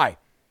was a lie.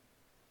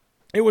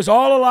 It was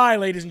all a lie,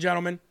 ladies and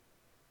gentlemen.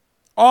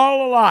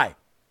 All a lie.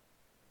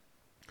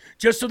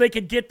 Just so they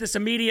could get this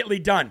immediately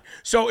done.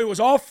 So it was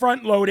all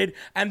front-loaded,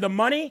 and the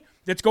money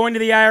that's going to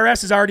the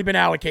IRS has already been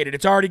allocated.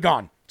 It's already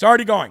gone. It's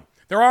already going.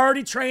 They're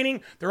already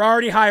training. They're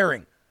already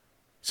hiring.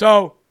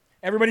 So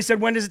everybody said,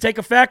 when does it take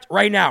effect?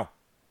 Right now.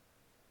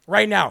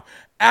 Right now.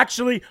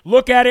 Actually,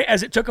 look at it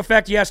as it took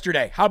effect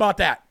yesterday. How about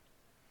that?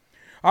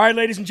 All right,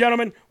 ladies and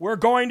gentlemen, we're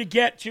going to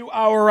get to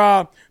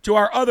our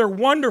other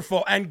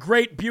wonderful and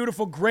great,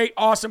 beautiful, great,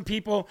 awesome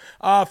people.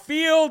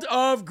 Field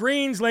of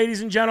Greens,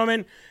 ladies and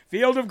gentlemen.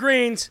 Field of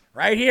Greens,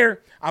 right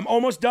here. I'm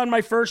almost done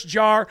my first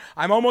jar.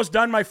 I'm almost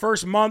done my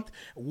first month.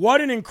 What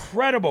an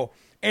incredible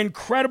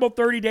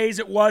 30 days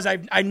it was.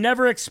 I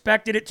never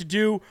expected it to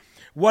do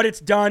what it's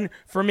done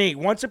for me.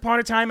 Once upon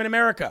a time in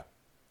America,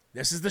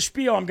 this is the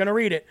spiel, I'm going to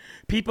read it.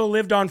 People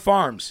lived on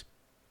farms.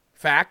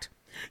 Fact.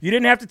 You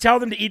didn't have to tell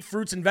them to eat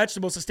fruits and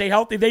vegetables to stay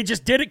healthy. They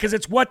just did it because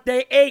it's what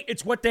they ate.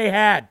 It's what they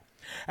had.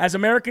 As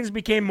Americans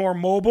became more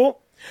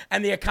mobile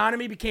and the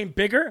economy became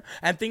bigger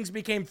and things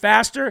became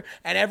faster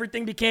and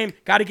everything became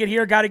got to get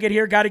here, got to get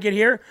here, got to get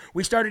here,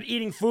 we started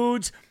eating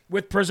foods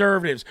with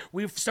preservatives.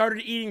 We've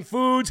started eating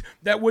foods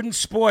that wouldn't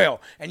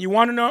spoil. And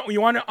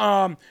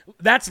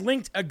that's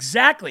linked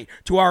exactly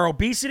to our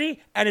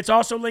obesity, and it's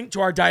also linked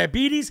to our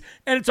diabetes,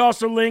 and it's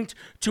also linked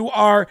to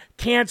our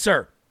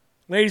cancer.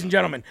 Ladies and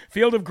gentlemen,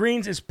 Field of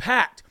Greens is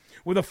packed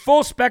with a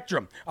full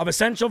spectrum of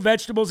essential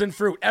vegetables and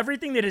fruit.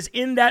 Everything that is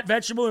in that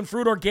vegetable and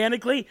fruit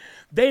organically,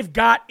 they've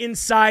got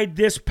inside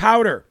this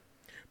powder.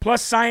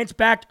 Plus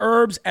science-backed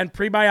herbs and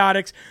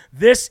prebiotics.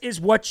 This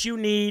is what you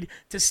need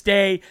to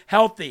stay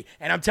healthy.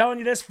 And I'm telling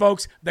you this,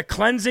 folks, the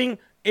cleansing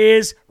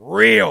is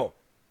real.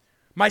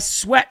 My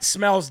sweat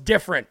smells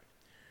different.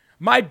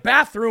 My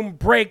bathroom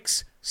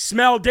breaks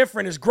smell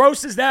different. As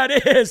gross as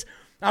that is,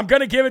 I'm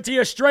going to give it to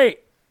you straight.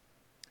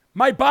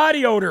 My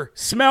body odor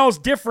smells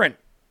different.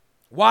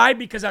 Why?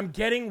 Because I'm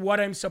getting what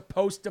I'm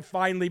supposed to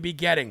finally be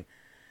getting.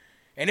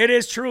 And it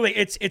is truly,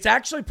 it's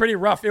actually pretty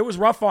rough. It was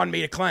rough on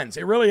me to cleanse.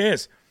 It really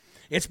is.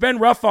 It's been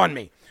rough on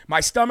me.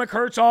 My stomach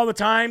hurts all the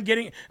time.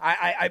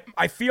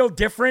 I feel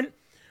different,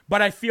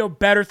 but I feel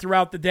better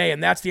throughout the day,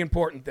 and that's the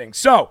important thing.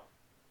 So,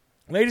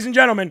 ladies and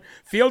gentlemen,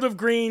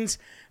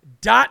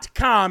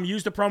 fieldofgreens.com.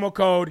 Use the promo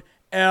code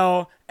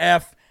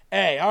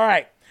LFA. All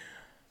right.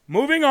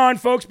 Moving on,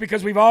 folks,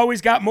 because we've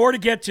always got more to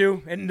get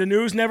to, and the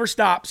news never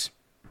stops.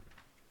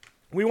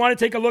 We want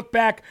to take a look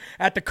back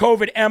at the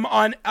COVID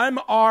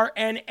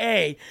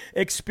mRNA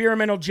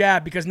experimental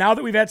jab, because now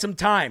that we've had some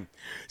time,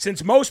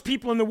 since most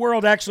people in the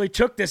world actually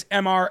took this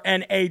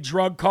mRNA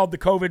drug called the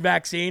COVID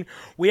vaccine,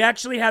 we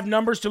actually have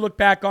numbers to look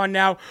back on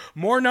now.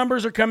 More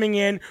numbers are coming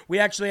in. We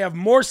actually have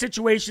more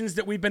situations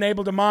that we've been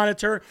able to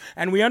monitor,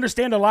 and we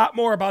understand a lot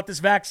more about this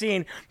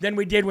vaccine than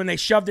we did when they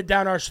shoved it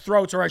down our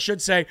throats, or I should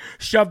say,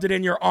 shoved it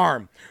in your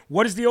arm.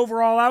 What is the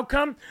overall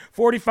outcome?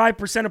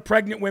 45% of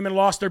pregnant women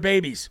lost their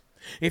babies.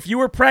 If you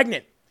were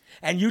pregnant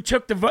and you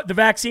took the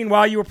vaccine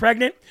while you were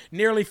pregnant,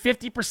 nearly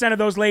 50% of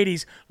those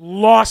ladies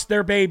lost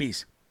their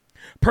babies.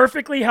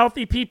 Perfectly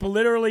healthy people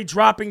literally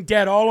dropping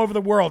dead all over the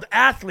world.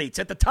 Athletes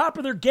at the top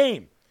of their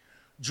game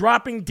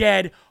dropping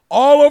dead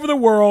all over the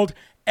world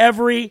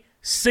every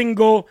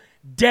single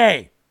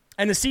day.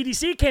 And the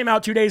CDC came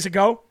out 2 days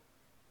ago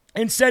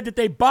and said that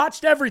they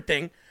botched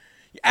everything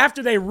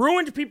after they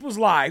ruined people's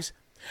lives,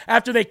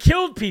 after they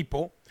killed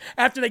people,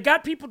 after they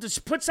got people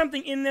to put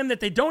something in them that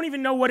they don't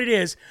even know what it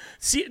is.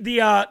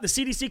 The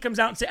CDC comes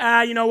out and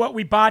says, you know what?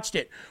 We botched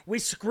it. We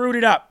screwed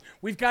it up.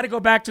 We've got to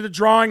go back to the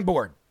drawing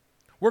board.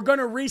 We're going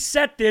to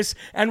reset this,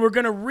 and we're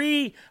going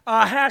to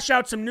hash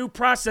out some new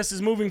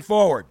processes moving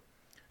forward.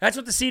 That's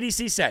what the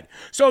CDC said.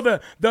 So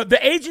the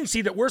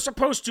agency that we're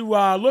supposed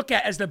to look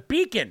at as the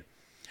beacon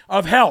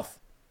of health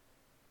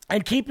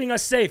and keeping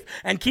us safe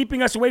and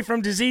keeping us away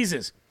from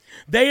diseases,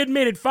 they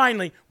admitted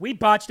finally, we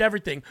botched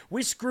everything.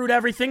 We screwed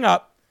everything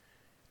up.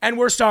 And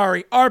we're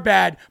sorry, our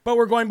bad, but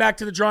we're going back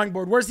to the drawing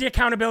board. Where's the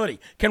accountability?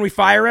 Can we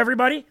fire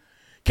everybody?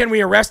 Can we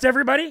arrest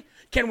everybody?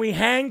 Can we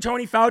hang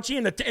Tony Fauci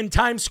in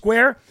Times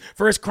Square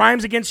for his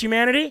crimes against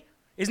humanity?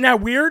 Isn't that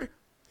weird?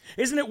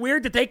 Isn't it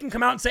weird that they can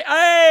come out and say,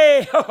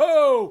 hey,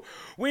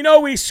 we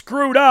know we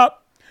screwed up,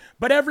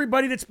 but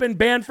everybody that's been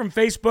banned from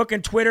Facebook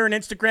and Twitter and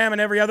Instagram and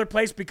every other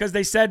place because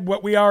they said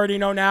what we already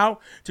know now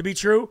to be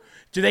true,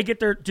 do they get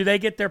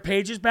their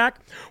pages back?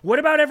 What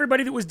about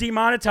everybody that was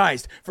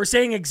demonetized for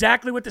saying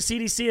exactly what the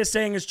CDC is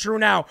saying is true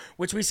now,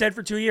 which we said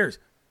for 2 years?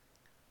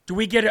 Do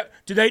they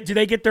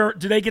get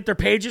their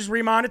pages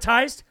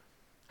remonetized?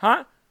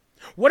 Huh?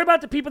 What about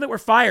the people that were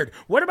fired?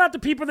 What about the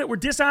people that were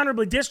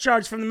dishonorably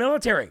discharged from the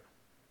military?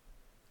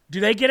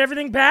 Do they get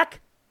everything back?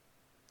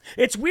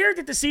 It's weird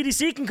that the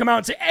CDC can come out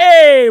and say,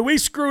 hey, we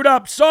screwed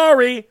up,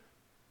 sorry.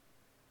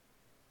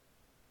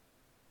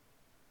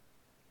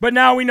 But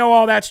now we know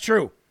all that's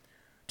true.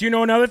 Do you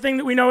know another thing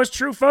that we know is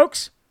true,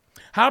 folks?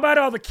 How about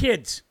all the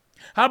kids?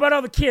 How about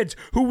all the kids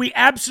who we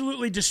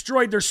absolutely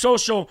destroyed their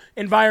social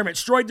environment,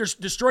 destroyed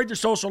their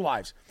social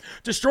lives,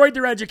 destroyed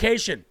their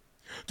education,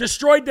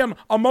 destroyed them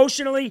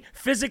emotionally,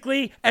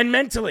 physically, and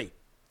mentally?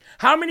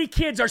 How many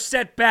kids are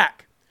set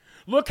back?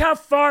 Look how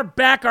far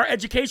back our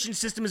education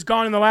system has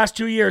gone in the last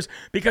 2 years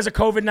because of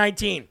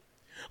COVID-19.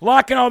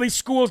 Locking all these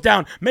schools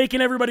down,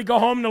 making everybody go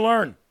home to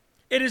learn.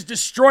 It has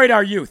destroyed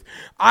our youth.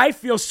 I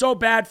feel so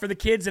bad for the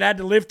kids that had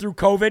to live through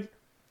COVID.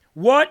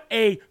 What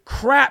a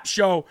crap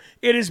show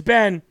it has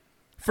been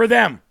for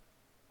them.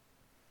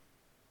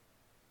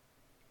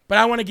 But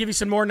I want to give you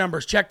some more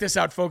numbers. Check this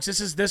out, folks.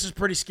 This is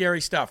pretty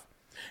scary stuff.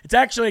 It's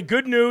actually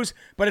good news,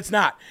 but it's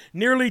not.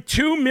 Nearly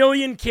 2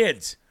 million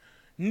kids,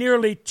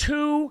 nearly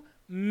 2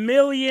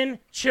 million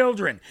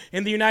children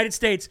in the United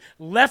States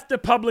left the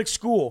public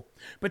school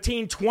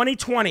between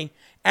 2020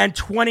 and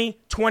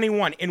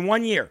 2021 in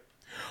 1 year.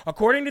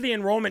 According to the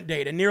enrollment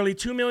data, nearly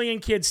 2 million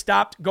kids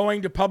stopped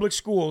going to public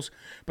schools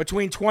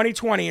between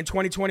 2020 and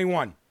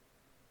 2021.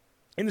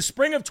 In the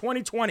spring of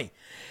 2020,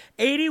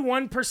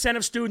 81%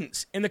 of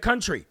students in the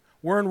country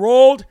were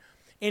enrolled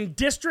in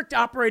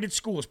district-operated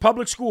schools,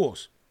 public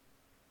schools.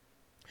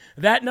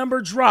 That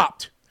number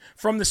dropped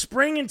from the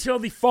spring until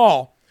the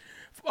fall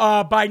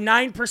by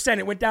 9%.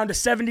 It went down to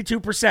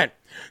 72%.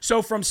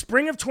 So from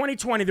spring of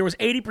 2020, there was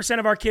 80%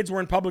 of our kids were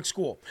in public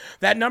school.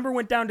 That number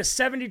went down to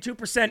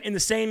 72% in the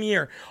same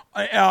year,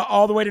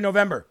 all the way to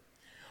November.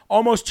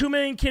 Almost 2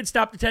 million kids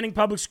stopped attending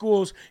public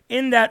schools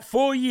in that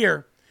full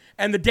year,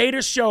 and the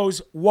data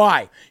shows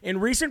why. In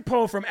recent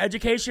poll from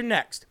Education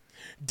Next,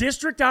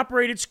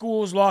 district-operated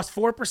schools lost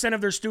 4%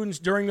 of their students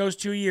during those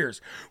 2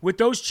 years, with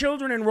those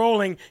children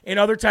enrolling in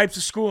other types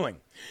of schooling.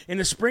 In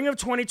the spring of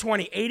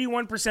 2020,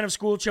 81% of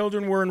school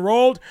children were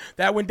enrolled.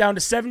 That went down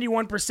to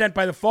 71%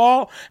 by the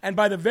fall, and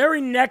by the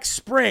very next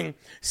spring,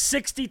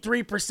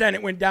 63%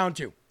 it went down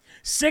to.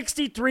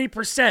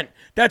 63%.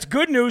 That's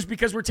good news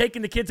because we're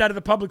taking the kids out of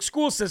the public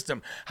school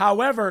system.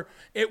 However,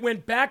 it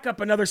went back up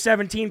another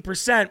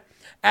 17%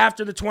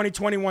 after the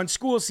 2021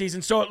 school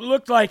season. So it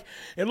looked like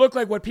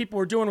what people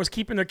were doing was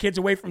keeping their kids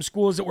away from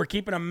schools that were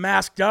keeping them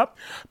masked up.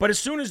 But as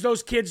soon as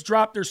those kids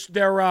dropped or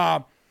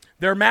the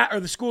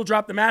school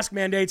dropped the mask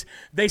mandates,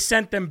 they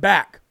sent them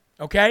back.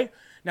 Okay?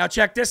 Now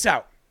check this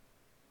out.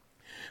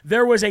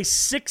 There was a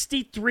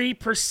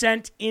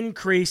 63%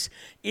 increase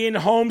in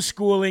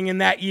homeschooling in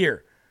that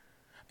year.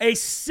 A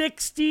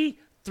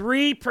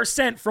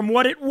 63% from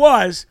what it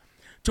was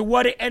to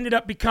what it ended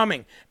up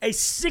becoming. A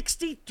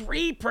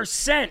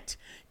 63%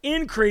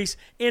 increase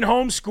in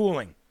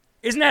homeschooling.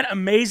 Isn't that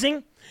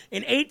amazing?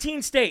 In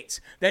 18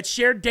 states that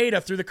shared data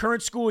through the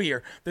current school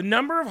year, the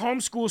number of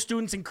homeschool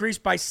students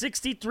increased by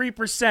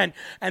 63%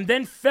 and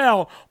then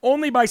fell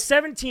only by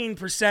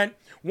 17%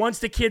 once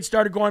the kids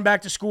started going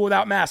back to school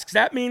without masks.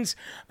 That means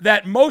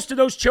that most of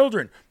those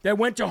children that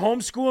went to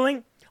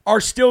homeschooling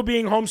are still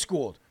being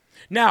homeschooled.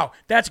 Now,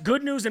 that's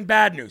good news and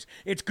bad news.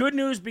 It's good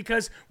news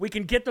because we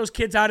can get those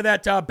kids out of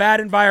that bad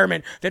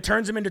environment that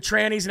turns them into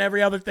trannies and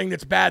every other thing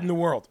that's bad in the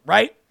world,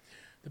 right?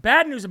 The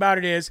bad news about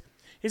it is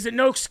that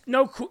no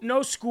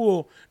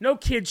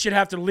kid should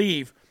have to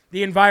leave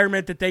the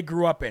environment that they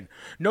grew up in.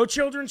 No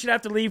children should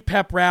have to leave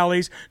pep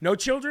rallies. No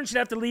children should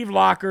have to leave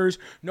lockers.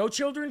 No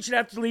children should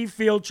have to leave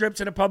field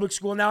trips in a public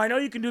school. Now, I know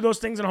you can do those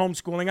things in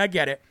homeschooling. I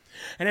get it.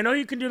 And I know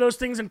you can do those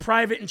things in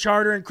private and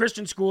charter and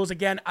Christian schools.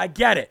 Again, I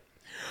get it.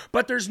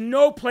 But there's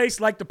no place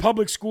like the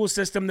public school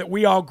system that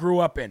we all grew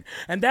up in.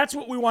 And that's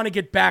what we want to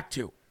get back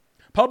to.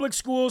 Public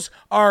schools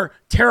are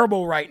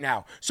terrible right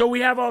now. So we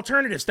have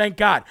alternatives, thank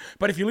God.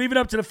 But if you leave it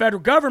up to the federal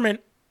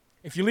government,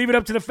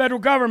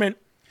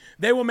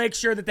 they will make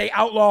sure that they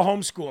outlaw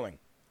homeschooling.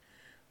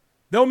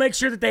 They'll make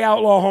sure that they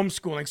outlaw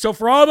homeschooling. So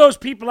for all those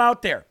people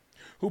out there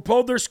who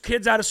pulled their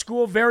kids out of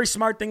school, very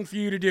smart thing for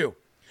you to do.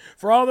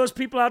 For all those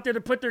people out there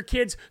that put their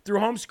kids through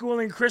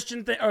homeschooling,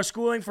 Christian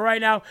schooling for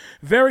right now,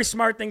 very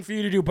smart thing for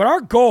you to do. But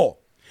our goal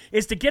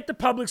is to get the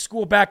public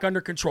school back under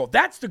control.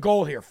 That's the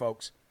goal here,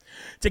 folks.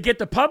 To get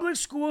the public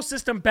school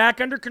system back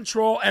under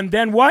control and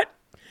then what?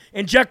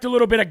 Inject a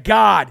little bit of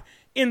God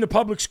in the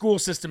public school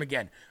system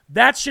again.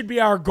 That should be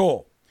our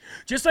goal.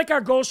 Just like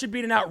our goal should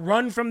be to not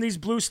run from these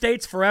blue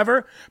states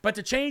forever, but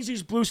to change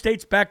these blue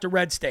states back to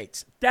red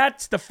states.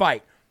 That's the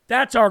fight.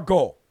 That's our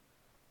goal.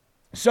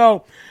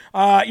 So,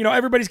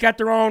 everybody's got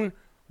their own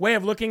way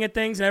of looking at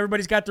things, and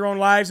everybody's got their own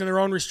lives and their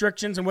own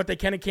restrictions and what they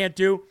can and can't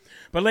do.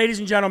 But ladies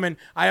and gentlemen,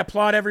 I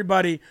applaud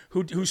everybody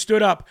who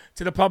stood up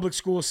to the public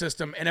school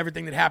system and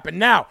everything that happened.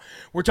 Now,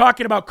 we're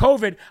talking about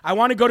COVID. I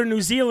want to go to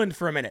New Zealand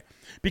for a minute,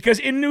 because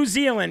in New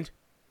Zealand,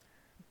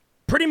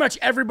 pretty much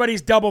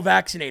everybody's double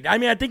vaccinated. I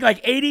mean, I think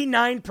like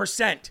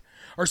 89%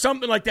 or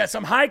something like that,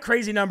 some high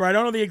crazy number. I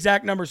don't know the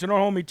exact number, so don't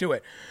hold me to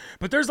it.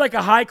 But there's like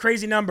a high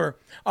crazy number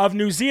of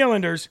New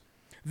Zealanders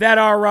that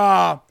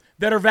are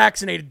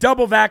vaccinated,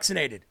 double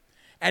vaccinated.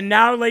 And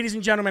now, ladies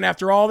and gentlemen,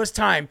 after all this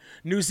time,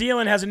 New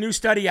Zealand has a new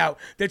study out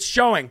that's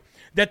showing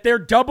that their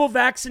double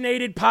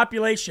vaccinated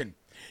population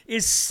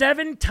is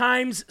 7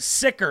 times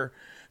sicker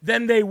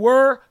than they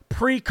were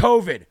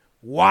pre-COVID.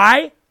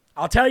 Why?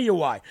 I'll tell you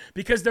why.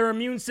 Because their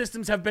immune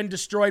systems have been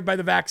destroyed by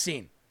the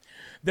vaccine.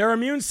 Their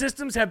immune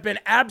systems have been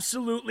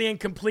absolutely and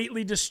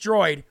completely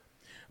destroyed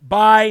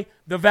by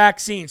the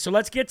vaccine. So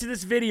let's get to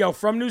this video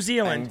from New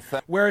Zealand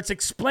where it's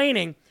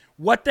explaining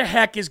what the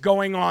heck is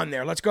going on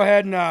there. Let's go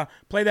ahead and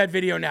play that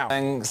video now.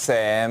 Thanks,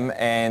 Sam.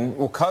 And,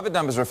 well, COVID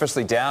numbers are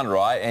officially down,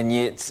 right? And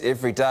yet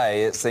every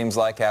day it seems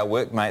like our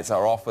workmates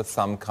are off with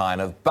some kind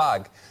of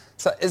bug.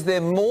 So is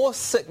there more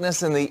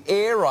sickness in the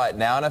air right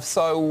now? And if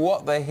so,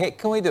 what the heck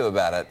can we do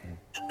about it?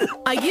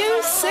 Are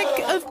you sick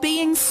of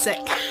being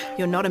sick?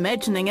 You're not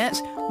imagining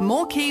it.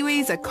 More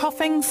Kiwis are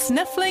coughing,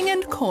 sniffling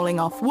and calling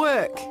off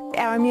work.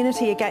 Our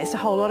immunity against a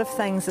whole lot of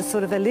things is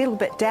sort of a little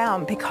bit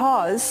down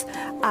because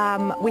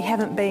we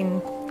haven't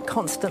been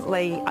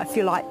constantly, I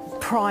feel like,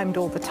 primed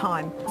all the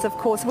time. So of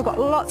course, we've got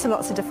lots and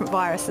lots of different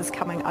viruses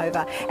coming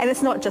over. And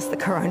it's not just the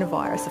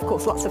coronavirus, of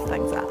course, lots of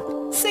things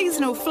are.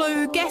 Seasonal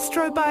flu,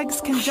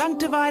 gastrobugs,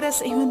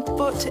 conjunctivitis, even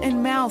foot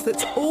and mouth.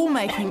 It's all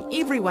making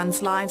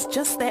everyone's lives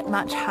just that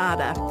much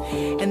harder.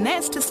 And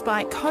that's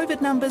despite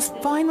COVID numbers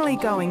finally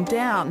going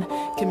down.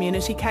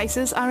 Community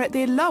cases are at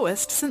their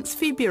lowest since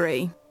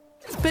February.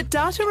 But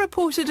data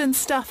reported in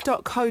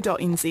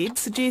stuff.co.nz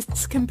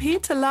suggests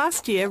compared to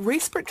last year,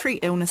 respiratory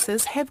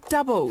illnesses have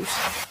doubled.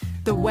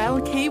 The Well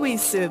Kiwis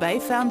survey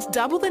found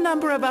double the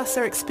number of us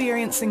are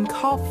experiencing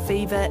cough,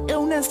 fever,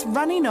 illness,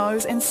 runny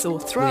nose and sore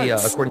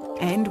throats.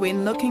 And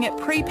when looking at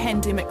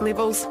pre-pandemic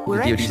levels,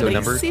 we're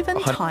actually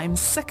 7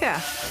 times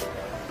sicker.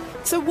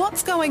 So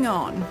what's going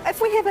on?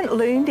 If we haven't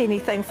learned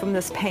anything from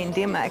this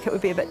pandemic, it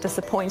would be a bit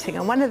disappointing.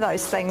 And one of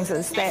those things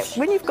is that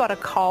when you've got a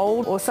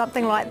cold or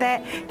something like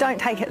that, don't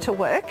take it to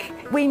work.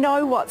 We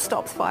know what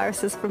stops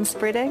viruses from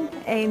spreading.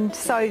 And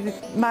so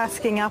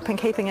masking up and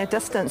keeping a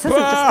distance isn't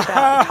just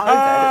about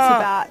COVID. It's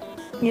about,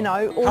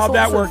 all How'd sorts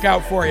that work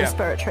out for you?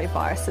 Respiratory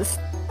viruses.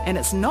 And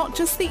it's not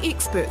just the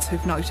experts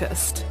who've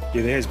noticed.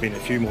 Yeah, there has been a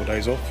few more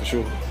days off for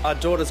sure. Our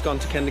daughter's gone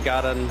to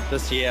kindergarten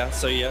this year,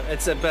 so yeah,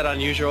 it's a bit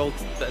unusual.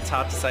 It's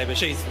hard to say,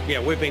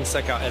 but we've been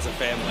sick as a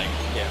family.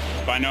 Yeah.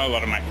 But I know a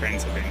lot of my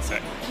friends have been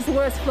sick. It's the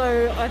worst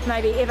flu I've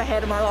maybe ever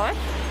had in my life.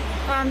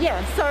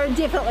 So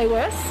definitely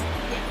worse.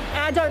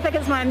 I don't think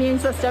it's my immune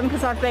system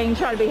because I've been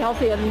trying to be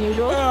healthier than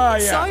usual.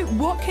 So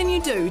what can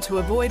you do to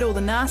avoid all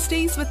the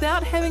nasties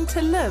without having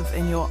to live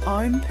in your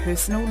own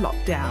personal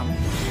lockdown?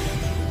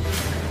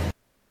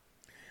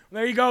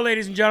 There you go,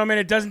 ladies and gentlemen.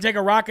 It doesn't take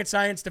a rocket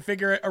scientist to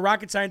figure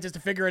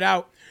it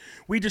out.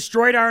 We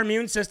destroyed our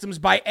immune systems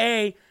by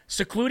A,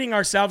 secluding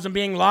ourselves and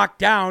being locked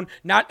down,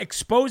 not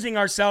exposing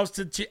ourselves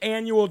to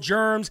annual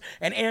germs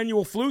and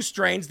annual flu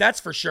strains, that's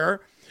for sure.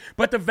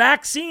 But the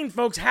vaccine,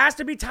 folks, has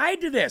to be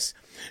tied to this.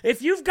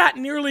 If you've got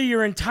nearly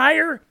your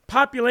entire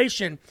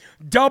population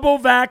double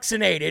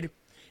vaccinated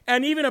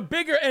and even a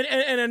bigger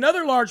and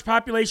another large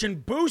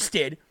population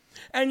boosted,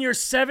 and you're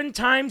 7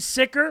 times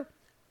sicker,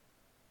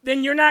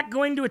 then you're not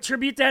going to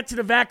attribute that to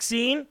the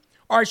vaccine,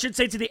 or I should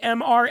say to the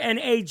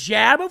mRNA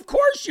jab? Of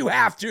course you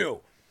have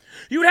to.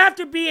 You'd have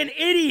to be an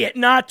idiot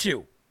not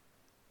to.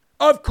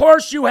 Of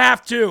course you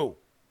have to.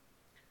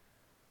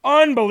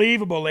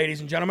 Unbelievable, ladies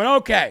and gentlemen.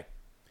 Okay.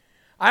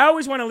 I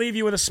always want to leave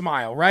you with a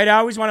smile, right? I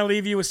always want to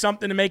leave you with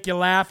something to make you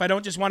laugh. I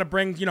don't just want to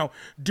bring,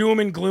 doom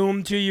and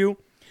gloom to you.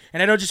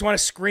 And I don't just want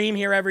to scream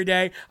here every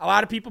day. A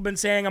lot of people have been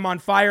saying I'm on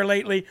fire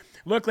lately.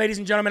 Look, ladies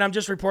and gentlemen, I'm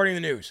just reporting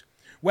the news.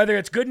 Whether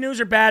it's good news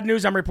or bad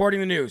news, I'm reporting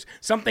the news.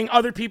 Something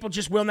other people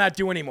just will not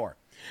do anymore.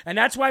 And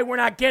that's why we're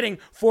not getting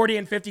 40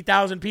 and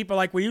 50,000 people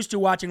like we used to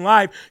watching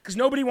live, because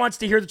nobody wants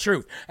to hear the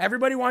truth.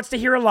 Everybody wants to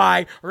hear a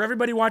lie, or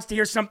everybody wants to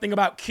hear something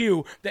about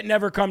Q that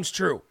never comes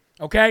true.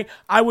 Okay?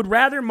 I would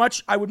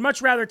much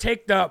rather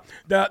take the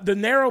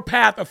narrow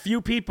path of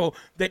few people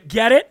that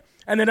get it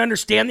and that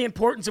understand the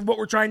importance of what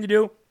we're trying to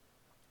do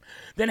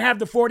than have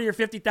the 40 or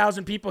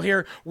 50,000 people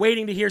here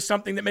waiting to hear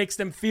something that makes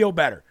them feel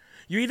better.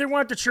 You either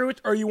want the truth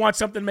or you want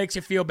something that makes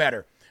you feel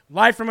better.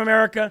 Live from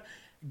America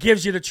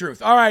gives you the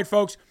truth. All right,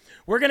 folks,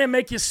 we're going to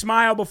make you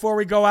smile before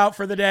we go out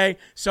for the day.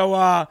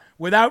 So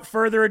without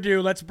further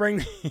ado, let's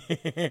bring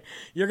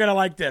you're going to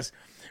like this.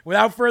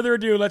 Without further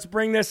ado, let's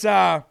bring this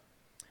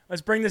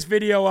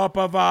video up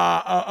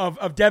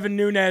of Devin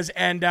Nunes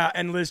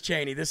and Liz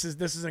Cheney. This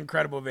is an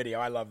incredible video.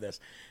 I love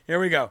this. Here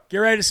we go. Get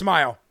ready to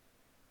smile.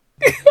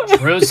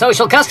 True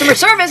Social Customer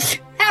Service.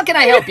 How can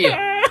I help you?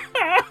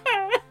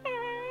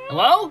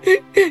 Hello?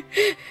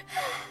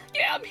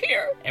 Yeah, I'm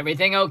here.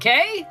 Everything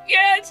okay?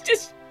 Yeah, it's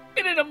just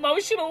been an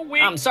emotional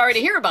week. I'm sorry to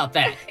hear about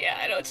that. Yeah,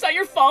 I know. It's not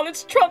your fault.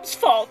 It's Trump's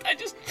fault.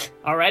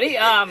 Alrighty,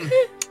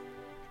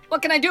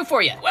 what can I do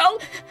for you? Well,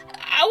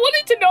 I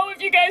wanted to know if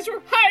you guys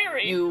were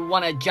hiring. You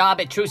want a job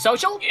at True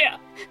Social? Yeah.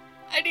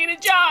 I need a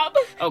job.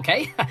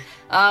 Okay.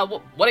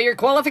 What are your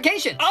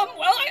qualifications?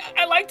 Well,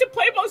 I like to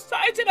play both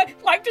sides, and I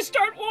like to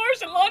start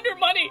wars and launder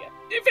money.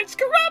 If it's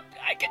corrupt,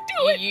 I can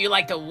do it. You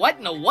like to what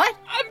and a what?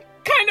 I'm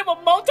kind of a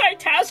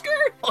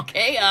multitasker.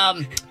 Okay,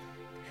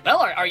 well,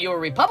 are you a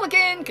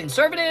Republican,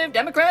 conservative,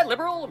 Democrat,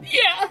 liberal?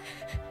 Yeah.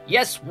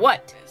 Yes,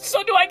 what?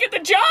 So do I get the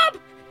job?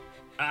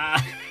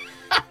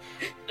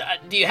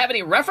 Do you have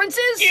any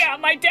references? Yeah,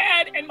 my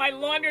dad and my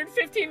laundered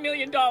 $15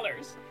 million.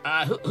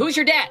 Who's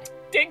your dad?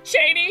 Dick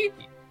Cheney.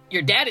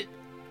 Your dad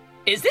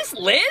is this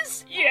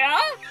Liz? Yeah.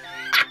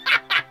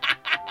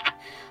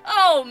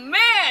 Oh,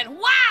 man,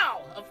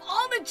 wow! Of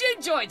all the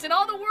gin joints in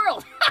all the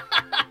world.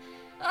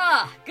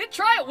 Good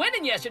try at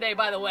winning yesterday,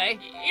 by the way.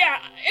 Yeah,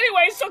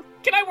 anyway, so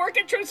can I work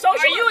at True Social?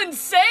 Are you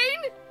insane?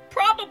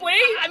 Probably.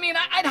 I mean,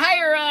 I'd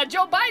hire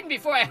Joe Biden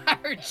before I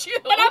hired you.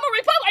 But I'm a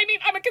Republican. I mean,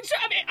 I'm a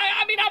conservative.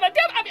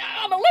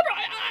 I'm a liberal.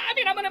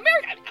 I'm an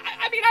American.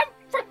 I'm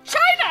from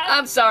China.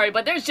 I'm sorry,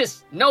 but there's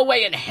just no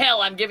way in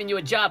hell I'm giving you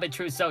a job at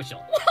True Social.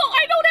 Well,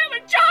 I don't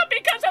have a job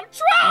because of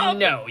Trump.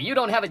 No, you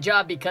don't have a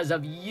job because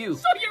of you.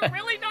 So you're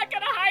really not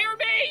going to hire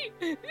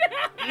me?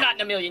 Not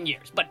in a million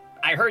years, but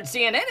I heard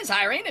CNN is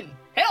hiring, and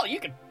hell, you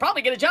could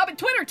probably get a job at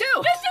Twitter, too.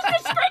 This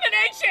is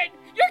discrimination.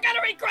 You're going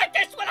to regret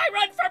this when I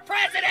run for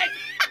president.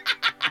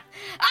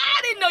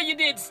 I didn't know you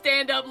did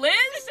stand-up, Liz.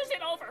 This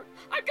isn't over.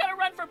 I'm going to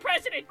run for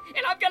president,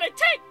 and I'm going to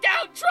take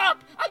down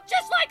Trump. I'm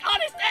just like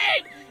Honest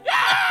Abe.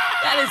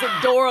 That is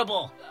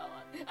adorable.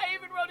 I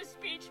even wrote a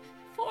speech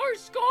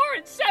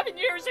 407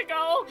 years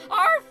ago.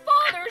 Our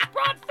fathers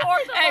brought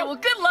forth Hey, well,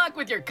 good luck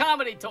with your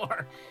comedy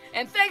tour.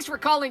 And thanks for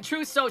calling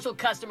True Social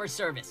Customer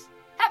Service.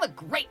 Have a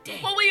great day.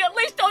 Will we at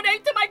least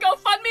donate to my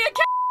GoFundMe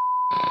account?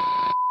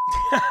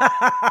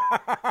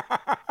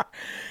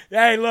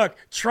 Hey, look,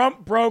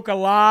 Trump broke a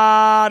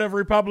lot of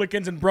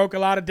Republicans and broke a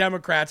lot of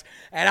Democrats,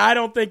 and I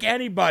don't think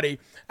anybody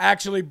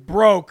actually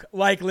broke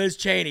like Liz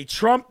Cheney.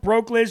 Trump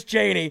broke Liz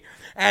Cheney,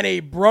 and he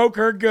broke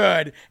her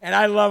good, and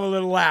I love a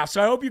little laugh.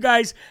 So I hope you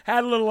guys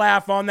had a little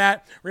laugh on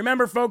that.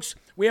 Remember, folks,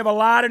 we have a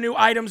lot of new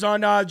items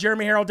on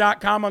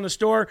JeremyHerald.com on the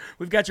store.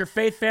 We've got your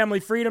Faith, Family,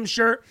 Freedom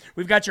shirt.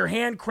 We've got your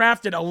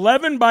handcrafted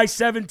 11 by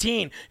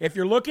 17. If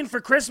you're looking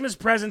for Christmas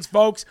presents,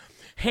 folks,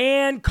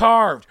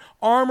 hand-carved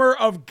Armor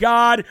of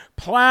God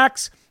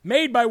plaques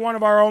made by one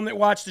of our own that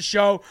watched the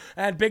show,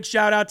 and big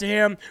shout out to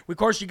him. Of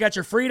course, you got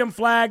your freedom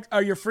flag,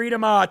 or your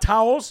freedom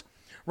towels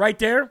right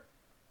there.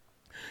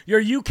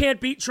 Your You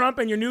Can't Beat Trump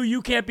and your new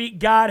You Can't Beat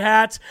God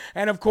hats.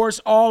 And, of course,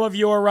 all of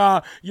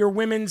your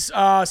women's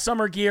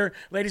summer gear.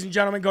 Ladies and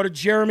gentlemen, go to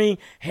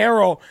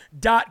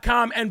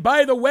jeremyharrell.com. And,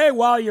 by the way,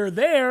 while you're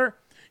there,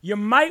 you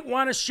might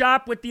want to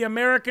shop with the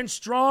American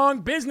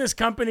Strong Business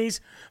Companies.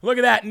 Look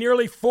at that,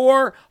 nearly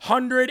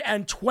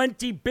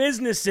 420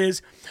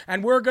 businesses.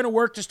 And we're going to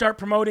work to start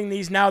promoting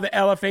these now that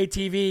LFA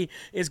TV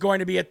is going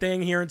to be a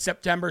thing here in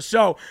September.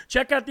 So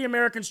check out the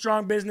American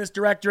Strong Business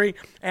Directory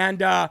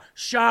and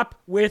shop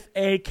with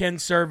a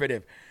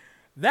conservative.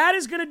 That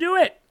is going to do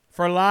it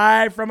for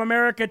Live from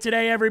America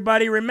today,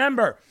 everybody.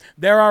 Remember,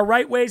 there are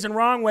right ways and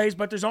wrong ways,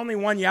 but there's only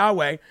one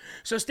Yahweh.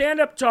 So stand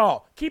up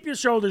tall, keep your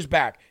shoulders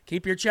back,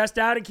 keep your chest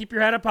out, and keep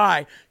your head up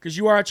high, because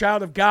you are a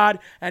child of God,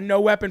 and no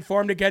weapon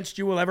formed against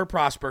you will ever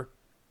prosper.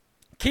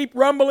 Keep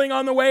rumbling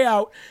on the way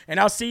out, and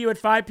I'll see you at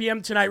 5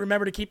 p.m. tonight.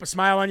 Remember to keep a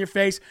smile on your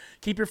face,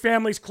 keep your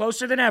families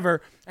closer than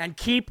ever, and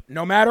keep,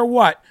 no matter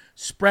what,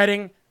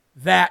 spreading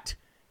that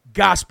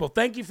gospel.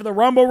 Thank you for the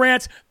Rumble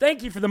rants.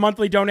 Thank you for the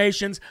monthly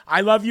donations.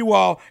 I love you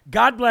all.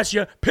 God bless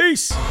you.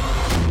 Peace.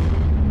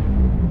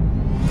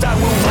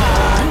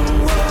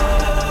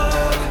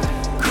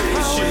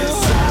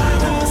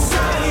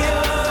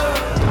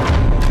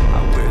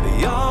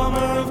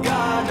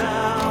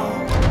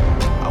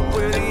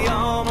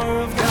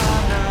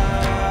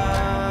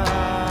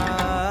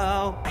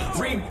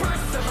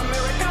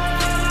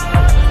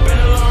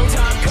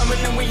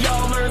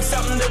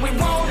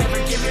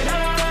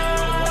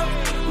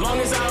 Long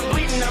as I'm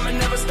bleeding, I'ma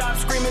never stop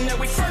screaming that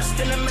we first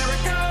in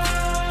America.